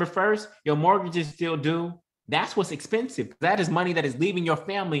 December 1st, your mortgage is still due. That's what's expensive. That is money that is leaving your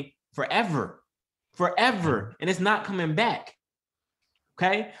family forever. And it's not coming back.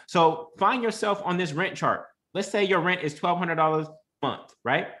 Okay. So find yourself on this rent chart. Let's say your rent is $1,200 a month,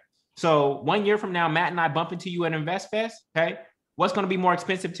 right? So 1 year from now, Matt and I bump into you at InvestFest. Okay. What's going to be more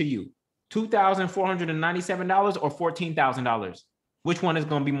expensive to you? $2,497 or $14,000? Which one is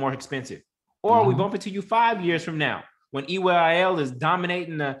going to be more expensive? Or we bump into you 5 years from now when EYL is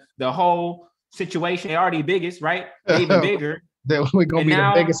dominating the whole situation. They're already biggest, right? They're even bigger. We're going to be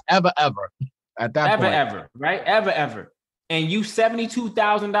the biggest ever at that point. Ever, right? Ever. And you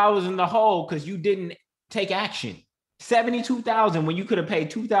 $72,000 in the hole because you didn't take action. $72,000 when you could have paid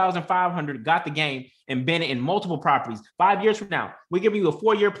 $2,500, got the game, and been in multiple properties. 5 years from now, we're giving you a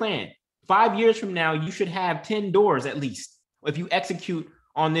 4-year plan. 5 years from now, you should have 10 doors at least if you execute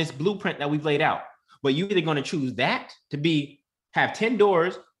on this blueprint that we've laid out. But you're either going to choose that to have 10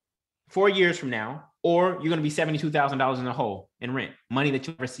 doors 4 years from now, or you're going to be $72,000 in the hole in rent, money that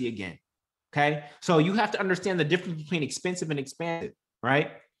you'll never see again. Okay. So you have to understand the difference between expensive and expansive,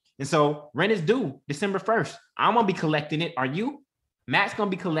 right? And so rent is due December 1st. I'm going to be collecting it. Are you? Matt's going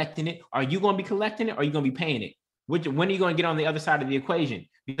to be collecting it. Are you going to be collecting it? Or are you going to be paying it? When are you going to get on the other side of the equation?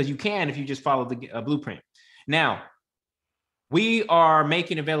 Because you can if you just follow the blueprint. Now, we are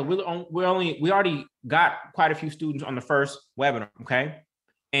making available. We already got quite a few students on the first webinar, okay?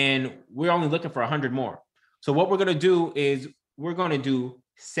 And we're only looking for 100 more. So what we're going to do is we're going to do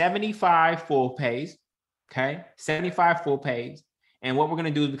 75 full pays, okay? 75 full pays. And what we're going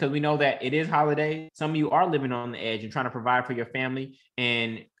to do is, because we know that it is holiday, some of you are living on the edge and trying to provide for your family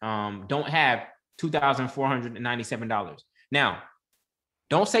and don't have $2,497. Now,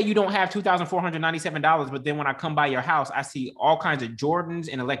 don't say you don't have $2,497, but then when I come by your house, I see all kinds of Jordans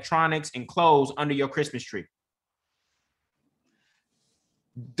and electronics and clothes under your Christmas tree.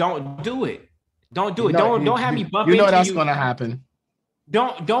 Don't do it. Don't do it. Don't have me bump into you. You know that's going to happen.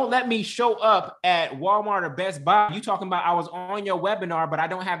 Don't let me show up at Walmart or Best Buy. You talking about I was on your webinar, but I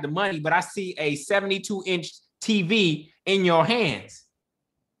don't have the money, but I see a 72-inch TV in your hands.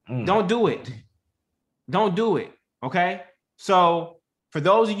 Don't do it. Don't do it. Okay. So for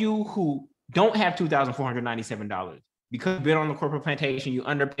those of you who don't have $2,497 because you've been on the corporate plantation, you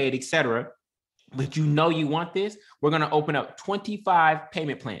underpaid, etc., but you know you want this, we're going to open up 25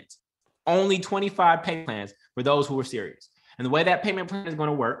 payment plans. Only 25 payment plans for those who are serious. And the way that payment plan is going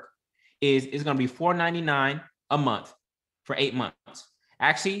to work is it's going to be $499 a month for 8 months.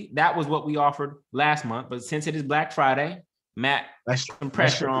 Actually, that was what we offered last month, but since it is Black Friday, Matt, that's some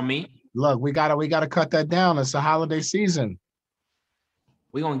pressure on me. Look, we gotta cut that down. It's a holiday season.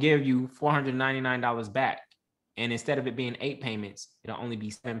 We're gonna give you $499 back, and instead of it being 8 payments, it'll only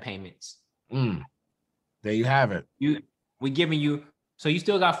be 7 payments. There you have it. We're giving you, so you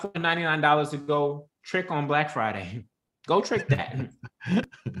still got $499 to go trick on Black Friday. Go trick that.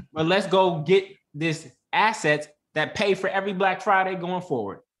 But let's go get this assets that pay for every Black Friday going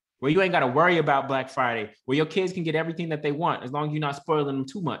forward, where you ain't got to worry about Black Friday, where your kids can get everything that they want as long as you're not spoiling them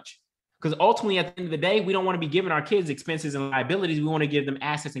too much. Because ultimately, at the end of the day, we don't want to be giving our kids expenses and liabilities. We want to give them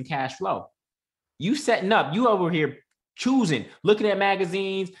assets and cash flow. You setting up, you over here choosing, looking at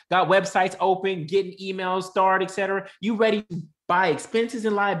magazines, got websites open, getting emails started, etc. You ready to buy expenses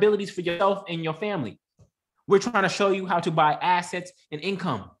and liabilities for yourself and your family. We're trying to show you how to buy assets and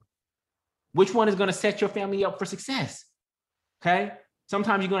income. Which one is going to set your family up for success? Okay.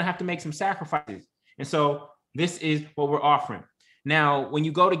 Sometimes you're going to have to make some sacrifices. And so this is what we're offering. Now, when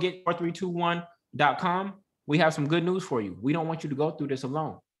you go to get4321.com, we have some good news for you. We don't want you to go through this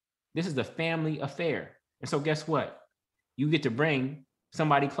alone. This is a family affair. And so guess what? You get to bring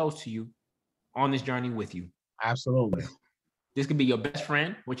somebody close to you on this journey with you. Absolutely. This could be your best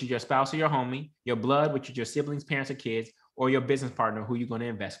friend, which is your spouse or your homie, your blood, which is your siblings, parents, or kids, or your business partner who you're going to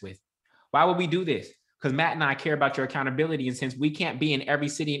invest with. Why would we do this? Because Matt and I care about your accountability. And since we can't be in every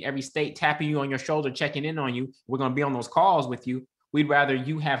city and every state tapping you on your shoulder, checking in on you, we're going to be on those calls with you. We'd rather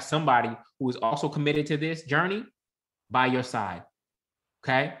you have somebody who is also committed to this journey by your side.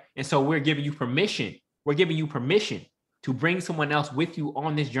 Okay. And so we're giving you permission. We're giving you permission to bring someone else with you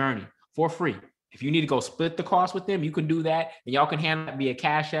on this journey for free. If you need to go split the cost with them, you can do that. And y'all can handle it via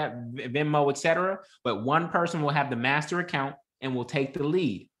Cash App, Venmo, etc. But one person will have the master account and will take the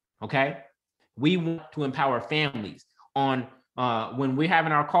lead. Okay. We want to empower families on when we're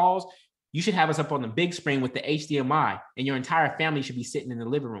having our calls. You should have us up on the big screen with the HDMI, and your entire family should be sitting in the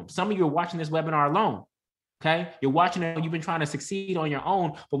living room. Some of you are watching this webinar alone. Okay. You're watching it. You've been trying to succeed on your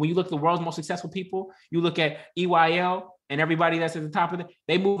own. But when you look at the world's most successful people, you look at EYL and everybody that's at the top of it,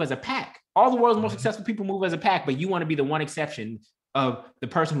 they move as a pack. All the world's most successful people move as a pack, but you want to be the one exception of the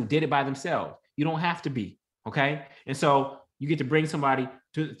person who did it by themselves. You don't have to be. Okay. And so you get to bring somebody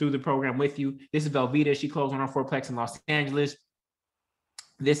through the program with you. This is Velveeta. She closed on her fourplex in Los Angeles.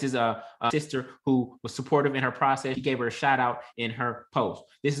 This is a sister who was supportive in her process. She gave her a shout out in her post.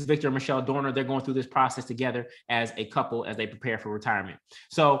 This is Victor and Michelle Dorner. They're going through this process together as a couple as they prepare for retirement.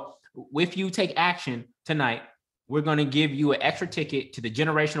 So if you take action tonight, we're going to give you an extra ticket to the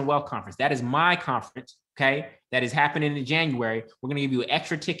Generational Wealth Conference. That is my conference okay, that is happening in January, we're going to give you an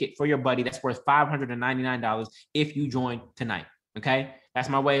extra ticket for your buddy that's worth $599 if you join tonight. Okay, that's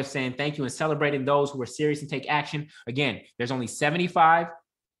my way of saying thank you and celebrating those who are serious and take action. Again, there's only 75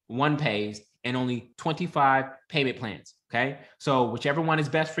 one pays and only 25 payment plans. Okay, so whichever one is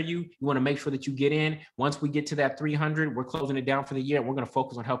best for you, you want to make sure that you get in. Once we get to that 300, we're closing it down for the year. And we're going to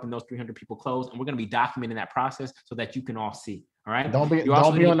focus on helping those 300 people close, and we're going to be documenting that process so that you can all see. All right. Don't be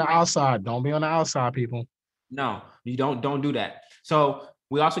on the outside. Don't be on the outside, people. No, you don't do that. So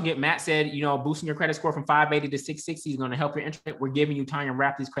we also get, Matt said, boosting your credit score from 580 to 660 is going to help your interest. We're giving you Tanya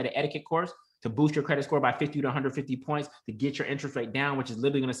Rapley's credit etiquette course to boost your credit score by 50 to 150 points to get your interest rate down, which is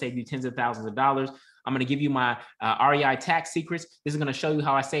literally going to save you tens of thousands of dollars. I'm going to give you my REI tax secrets. This is going to show you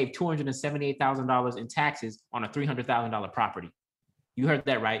how I saved $278,000 in taxes on a $300,000 property. You heard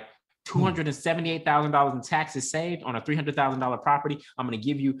that right. $278,000 in taxes saved on a $300,000 property. I'm going to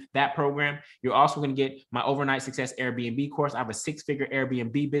give you that program. You're also going to get my overnight success Airbnb course. I have a 6-figure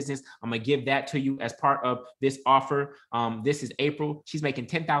Airbnb business. I'm going to give that to you as part of this offer. This is April. She's making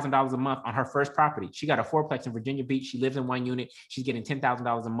 $10,000 a month on her first property. She got a 4-plex in Virginia Beach. She lives in 1 unit. She's getting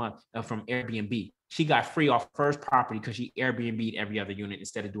 $10,000 a month from Airbnb. She got free off first property because she Airbnb'd every other unit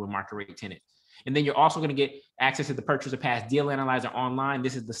instead of doing market rate tenant. And then you're also going to get access to the Purchaser Pass Deal Analyzer online.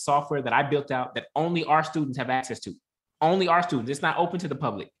 This is the software that I built out that only our students have access to. Only our students. It's not open to the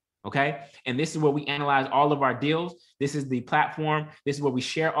public. Okay. And this is where we analyze all of our deals. This is the platform. This is where we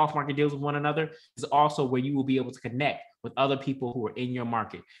share off-market deals with one another. This is also where you will be able to connect with other people who are in your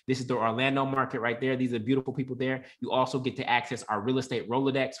market. This is the Orlando market right there. These are beautiful people there. You also get to access our real estate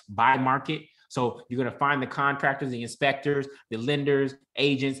Rolodex by market. So you're going to find the contractors, the inspectors, the lenders,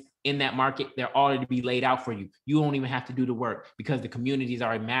 agents in that market. They're all to be laid out for you. You won't even have to do the work because the communities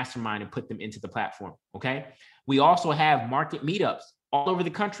are a mastermind and put them into the platform. Okay. We also have market meetups all over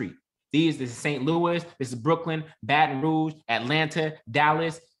the country. This is St. Louis, this is Brooklyn, Baton Rouge, Atlanta,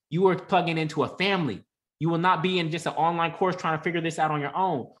 Dallas. You are plugging into a family. You will not be in just an online course trying to figure this out on your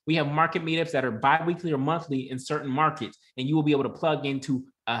own. We have market meetups that are bi-weekly or monthly in certain markets, and you will be able to plug into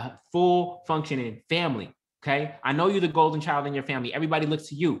a full functioning family. Okay. I know you're the golden child in your family. Everybody looks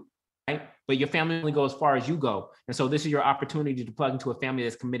to you, right? But your family only goes as far as you go. And so this is your opportunity to plug into a family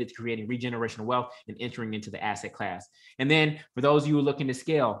that's committed to creating regenerational wealth and entering into the asset class. And then for those of you who are looking to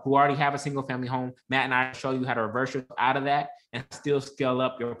scale, who already have a single family home, Matt and I show you how to reverse yourself out of that and still scale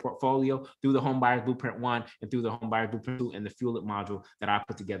up your portfolio through the Home Buyers Blueprint 1 and through the Home Buyers Blueprint 2 and the Fuel It module that I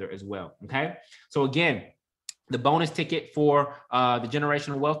put together as well. Okay. So again, the bonus ticket for the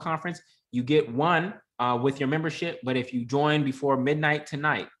Generational Wealth Conference, you get one with your membership. But if you join before midnight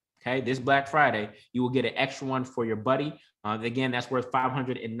tonight, okay, this Black Friday, you will get an extra one for your buddy. Again, that's worth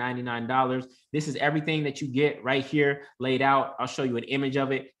 $599. This is everything that you get right here laid out. I'll show you an image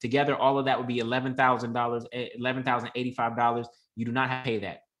of it. Together, all of that would be $11,000, $11,085. You do not have to pay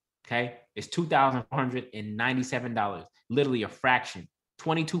that, okay? It's $2,497, literally a fraction,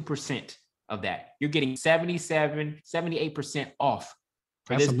 22% of that. You're getting 78% off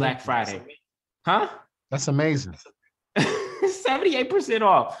for this Black Friday. Huh? That's amazing. 78%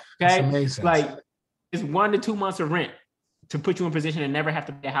 off. Okay. That's amazing. Like it's 1 to 2 months of rent to put you in position to never have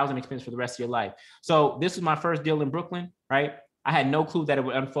to pay a housing expense for the rest of your life. So this was my first deal in Brooklyn, right? I had no clue that it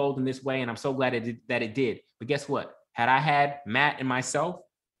would unfold in this way. And I'm so glad that it did. But guess what? Had I had Matt and myself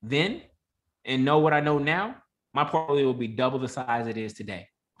then and know what I know now, my portfolio will be double the size it is today.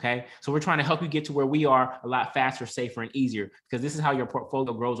 Okay. So we're trying to help you get to where we are a lot faster, safer, and easier, because this is how your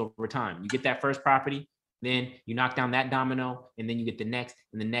portfolio grows over time. You get that first property, then you knock down that domino, and then you get the next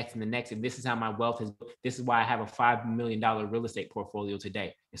and the next and the next. And this is how my wealth is. This is why I have a $5 million real estate portfolio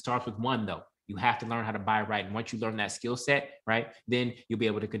today. It starts with one, though. You have to learn how to buy right. And once you learn that skill set, right, then you'll be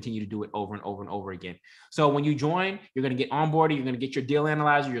able to continue to do it over and over and over again. So when you join, you're going to get onboarded. You're going to get your deal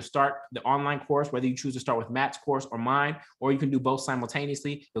analyzer. You'll start the online course, whether you choose to start with Matt's course or mine, or you can do both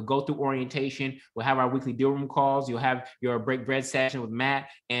simultaneously. You'll go through orientation. We'll have our weekly deal room calls. You'll have your break bread session with Matt,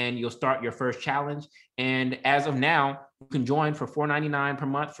 and you'll start your first challenge. And as of now, you can join for $499 per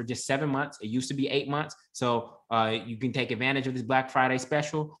month for just 7 months. It used to be 8 months. So you can take advantage of this Black Friday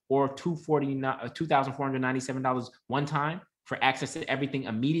special, or $2,497 one time for access to everything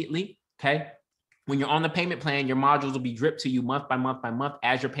immediately. Okay. When you're on the payment plan, your modules will be dripped to you month by month by month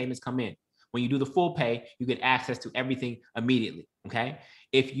as your payments come in. When you do the full pay, you get access to everything immediately. Okay.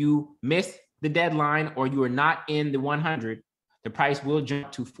 If you miss the deadline or you are not in the 100, the price will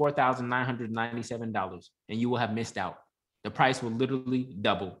jump to $4,997 and you will have missed out. The price will literally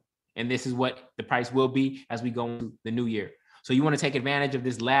double. And this is what the price will be as we go into the new year. So you want to take advantage of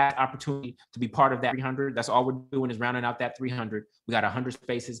this last opportunity to be part of that 300. That's all we're doing is rounding out that 300. We got 100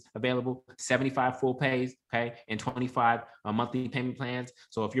 spaces available, 75 full pays, okay, and 25 monthly payment plans.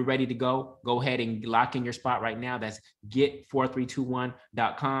 So if you're ready to go ahead and lock in your spot right now. That's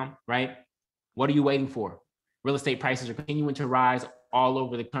get4321.com, right? What are you waiting for? Real estate prices are continuing to rise all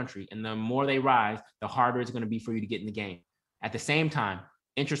over the country. And the more they rise, the harder it's going to be for you to get in the game. At the same time,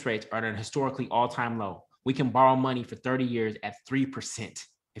 interest rates are at a historically all-time low. We can borrow money for 30 years at 3%.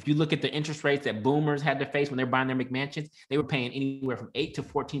 If you look at the interest rates that boomers had to face when they're buying their McMansions, they were paying anywhere from 8 to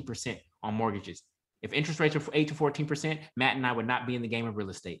 14% on mortgages. If interest rates are 8 to 14%, Matt and I would not be in the game of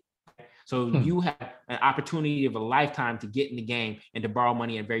real estate. So you have an opportunity of a lifetime to get in the game and to borrow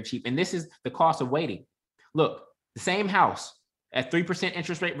money at very cheap. And this is the cost of waiting. Look, the same house at 3%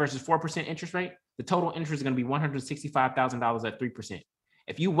 interest rate versus 4% interest rate, the total interest is going to be $165,000 at 3%.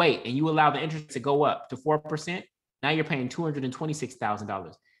 If you wait and you allow the interest to go up to 4%, now you're paying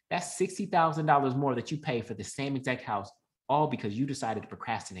 $226,000. That's $60,000 more that you pay for the same exact house, all because you decided to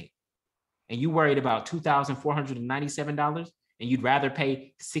procrastinate. And you worried about $2,497, and you'd rather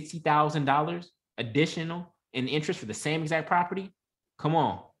pay $60,000 additional in interest for the same exact property? Come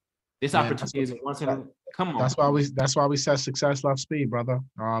on. This opportunity is once in a, come on. That's why we said success loves speed, brother.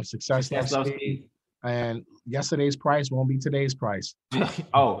 Success loves speed. And yesterday's price won't be today's price.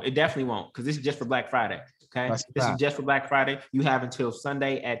 Oh, it definitely won't, because this is just for Black Friday. Okay. This is just for Black Friday. You have until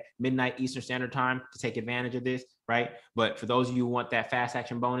Sunday at midnight Eastern Standard Time to take advantage of this, right? But for those of you who want that fast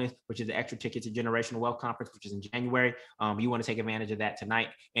action bonus, which is the extra ticket to Generational Wealth Conference, which is in January, you want to take advantage of that tonight.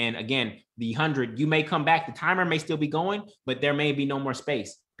 And again, the 100, you may come back. The timer may still be going, but there may be no more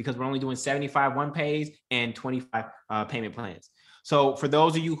space because we're only doing 75 one pays and 25 payment plans. So for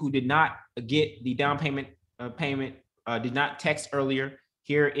those of you who did not get the down payment did not text earlier,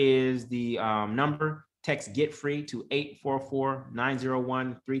 here is the number. Text Get Free to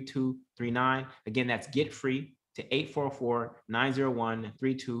 844-901-3239. Again, that's Get Free to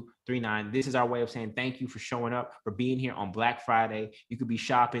 844-901-3239. This is our way of saying thank you for showing up, for being here on Black Friday. You could be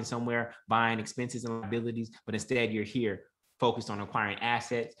shopping somewhere, buying expenses and liabilities, but instead you're here focused on acquiring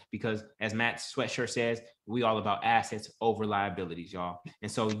assets, because as Matt's sweatshirt says, we all about assets over liabilities, y'all.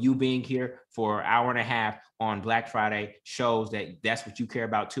 And so you being here for an hour and a half on Black Friday shows that that's what you care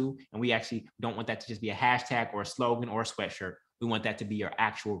about too. And we actually don't want that to just be a hashtag or a slogan or a sweatshirt. We want that to be your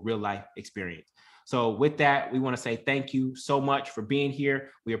actual real life experience. So with that, we want to say thank you so much for being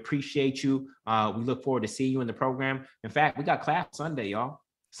here. We appreciate you. We look forward to seeing you in the program. In fact, we got class Sunday, y'all.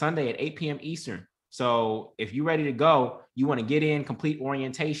 Sunday at 8 p.m. Eastern. So if you're ready to go, you want to get in, complete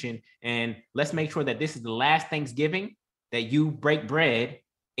orientation, and let's make sure that this is the last Thanksgiving that you break bread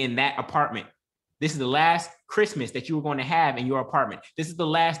in that apartment. This is the last Christmas that you were going to have in your apartment. This is the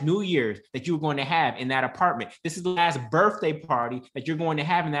last New Year's that you were going to have in that apartment. This is the last birthday party that you're going to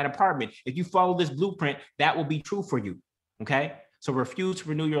have in that apartment. If you follow this blueprint, that will be true for you. Okay? So refuse to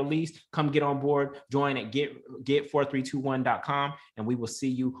renew your lease. Come get on board. Join at get4321.com, and we will see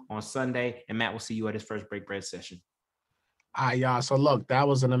you on Sunday. And Matt will see you at his first Break Bread session. All right, y'all. So look, that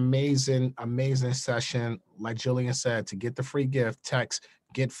was an amazing session. Like Julian said, to get the free gift, text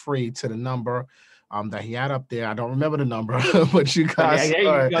Get Free to the number that he had up there. I don't remember the number, but you guys.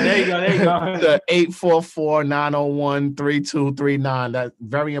 There you go. The 844-901-3239. That's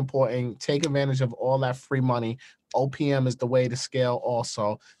very important. Take advantage of all that free money. OPM is the way to scale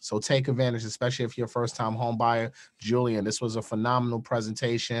also. So take advantage, especially if you're a first-time home buyer. Julian, this was a phenomenal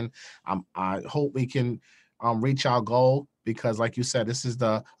presentation. I hope we can reach our goal, because like you said, this is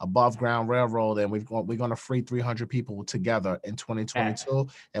the above ground railroad, and we're going to free 300 people together in 2022.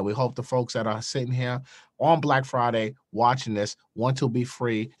 And we hope the folks that are sitting here on Black Friday watching this want to be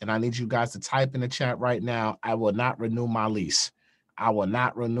free. And I need you guys to type in the chat right now, I will not renew my lease. I will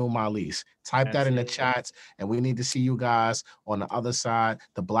not renew my lease. Type that in the chats, and we need to see you guys on the other side.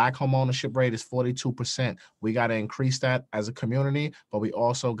 The Black home ownership rate is 42%. We got to increase that as a community, but we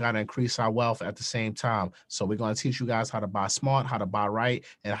also got to increase our wealth at the same time. So we're going to teach you guys how to buy smart, how to buy right,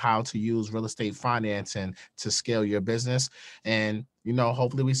 and how to use real estate financing to scale your business. And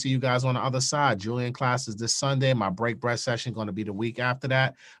hopefully we see you guys on the other side. Julian class is this Sunday. My Break Bread session going to be the week after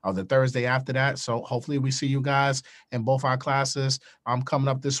that, or the Thursday after that. So hopefully we see you guys in both our classes coming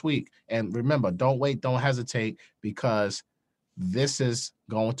up this week. And remember, don't wait, don't hesitate, because this is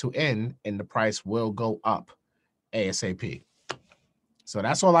going to end and the price will go up ASAP. So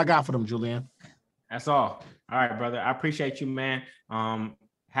that's all I got for them, Julian. That's all. All right, brother. I appreciate you, man.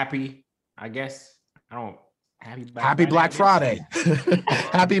 Happy, I guess. I Happy Black Friday.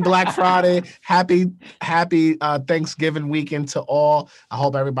 Happy Black Friday. Happy Thanksgiving weekend to all. I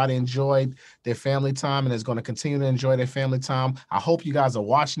hope everybody enjoyed their family time and is going to continue to enjoy their family time. I hope you guys are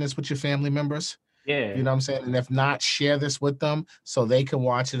watching this with your family members. Yeah. You know what I'm saying? And if not, share this with them so they can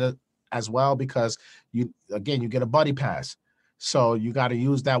watch it as well, because you get a buddy pass. So you got to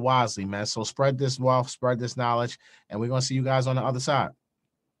use that wisely, man. So spread this wealth, spread this knowledge, and we're going to see you guys on the other side.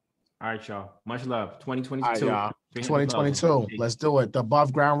 All right, y'all. Much love. 2022. All right, y'all. 2022. Let's do it. The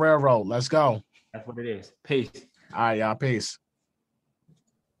Above Ground Railroad. Let's go. That's what it is. Peace. All right, y'all. Peace.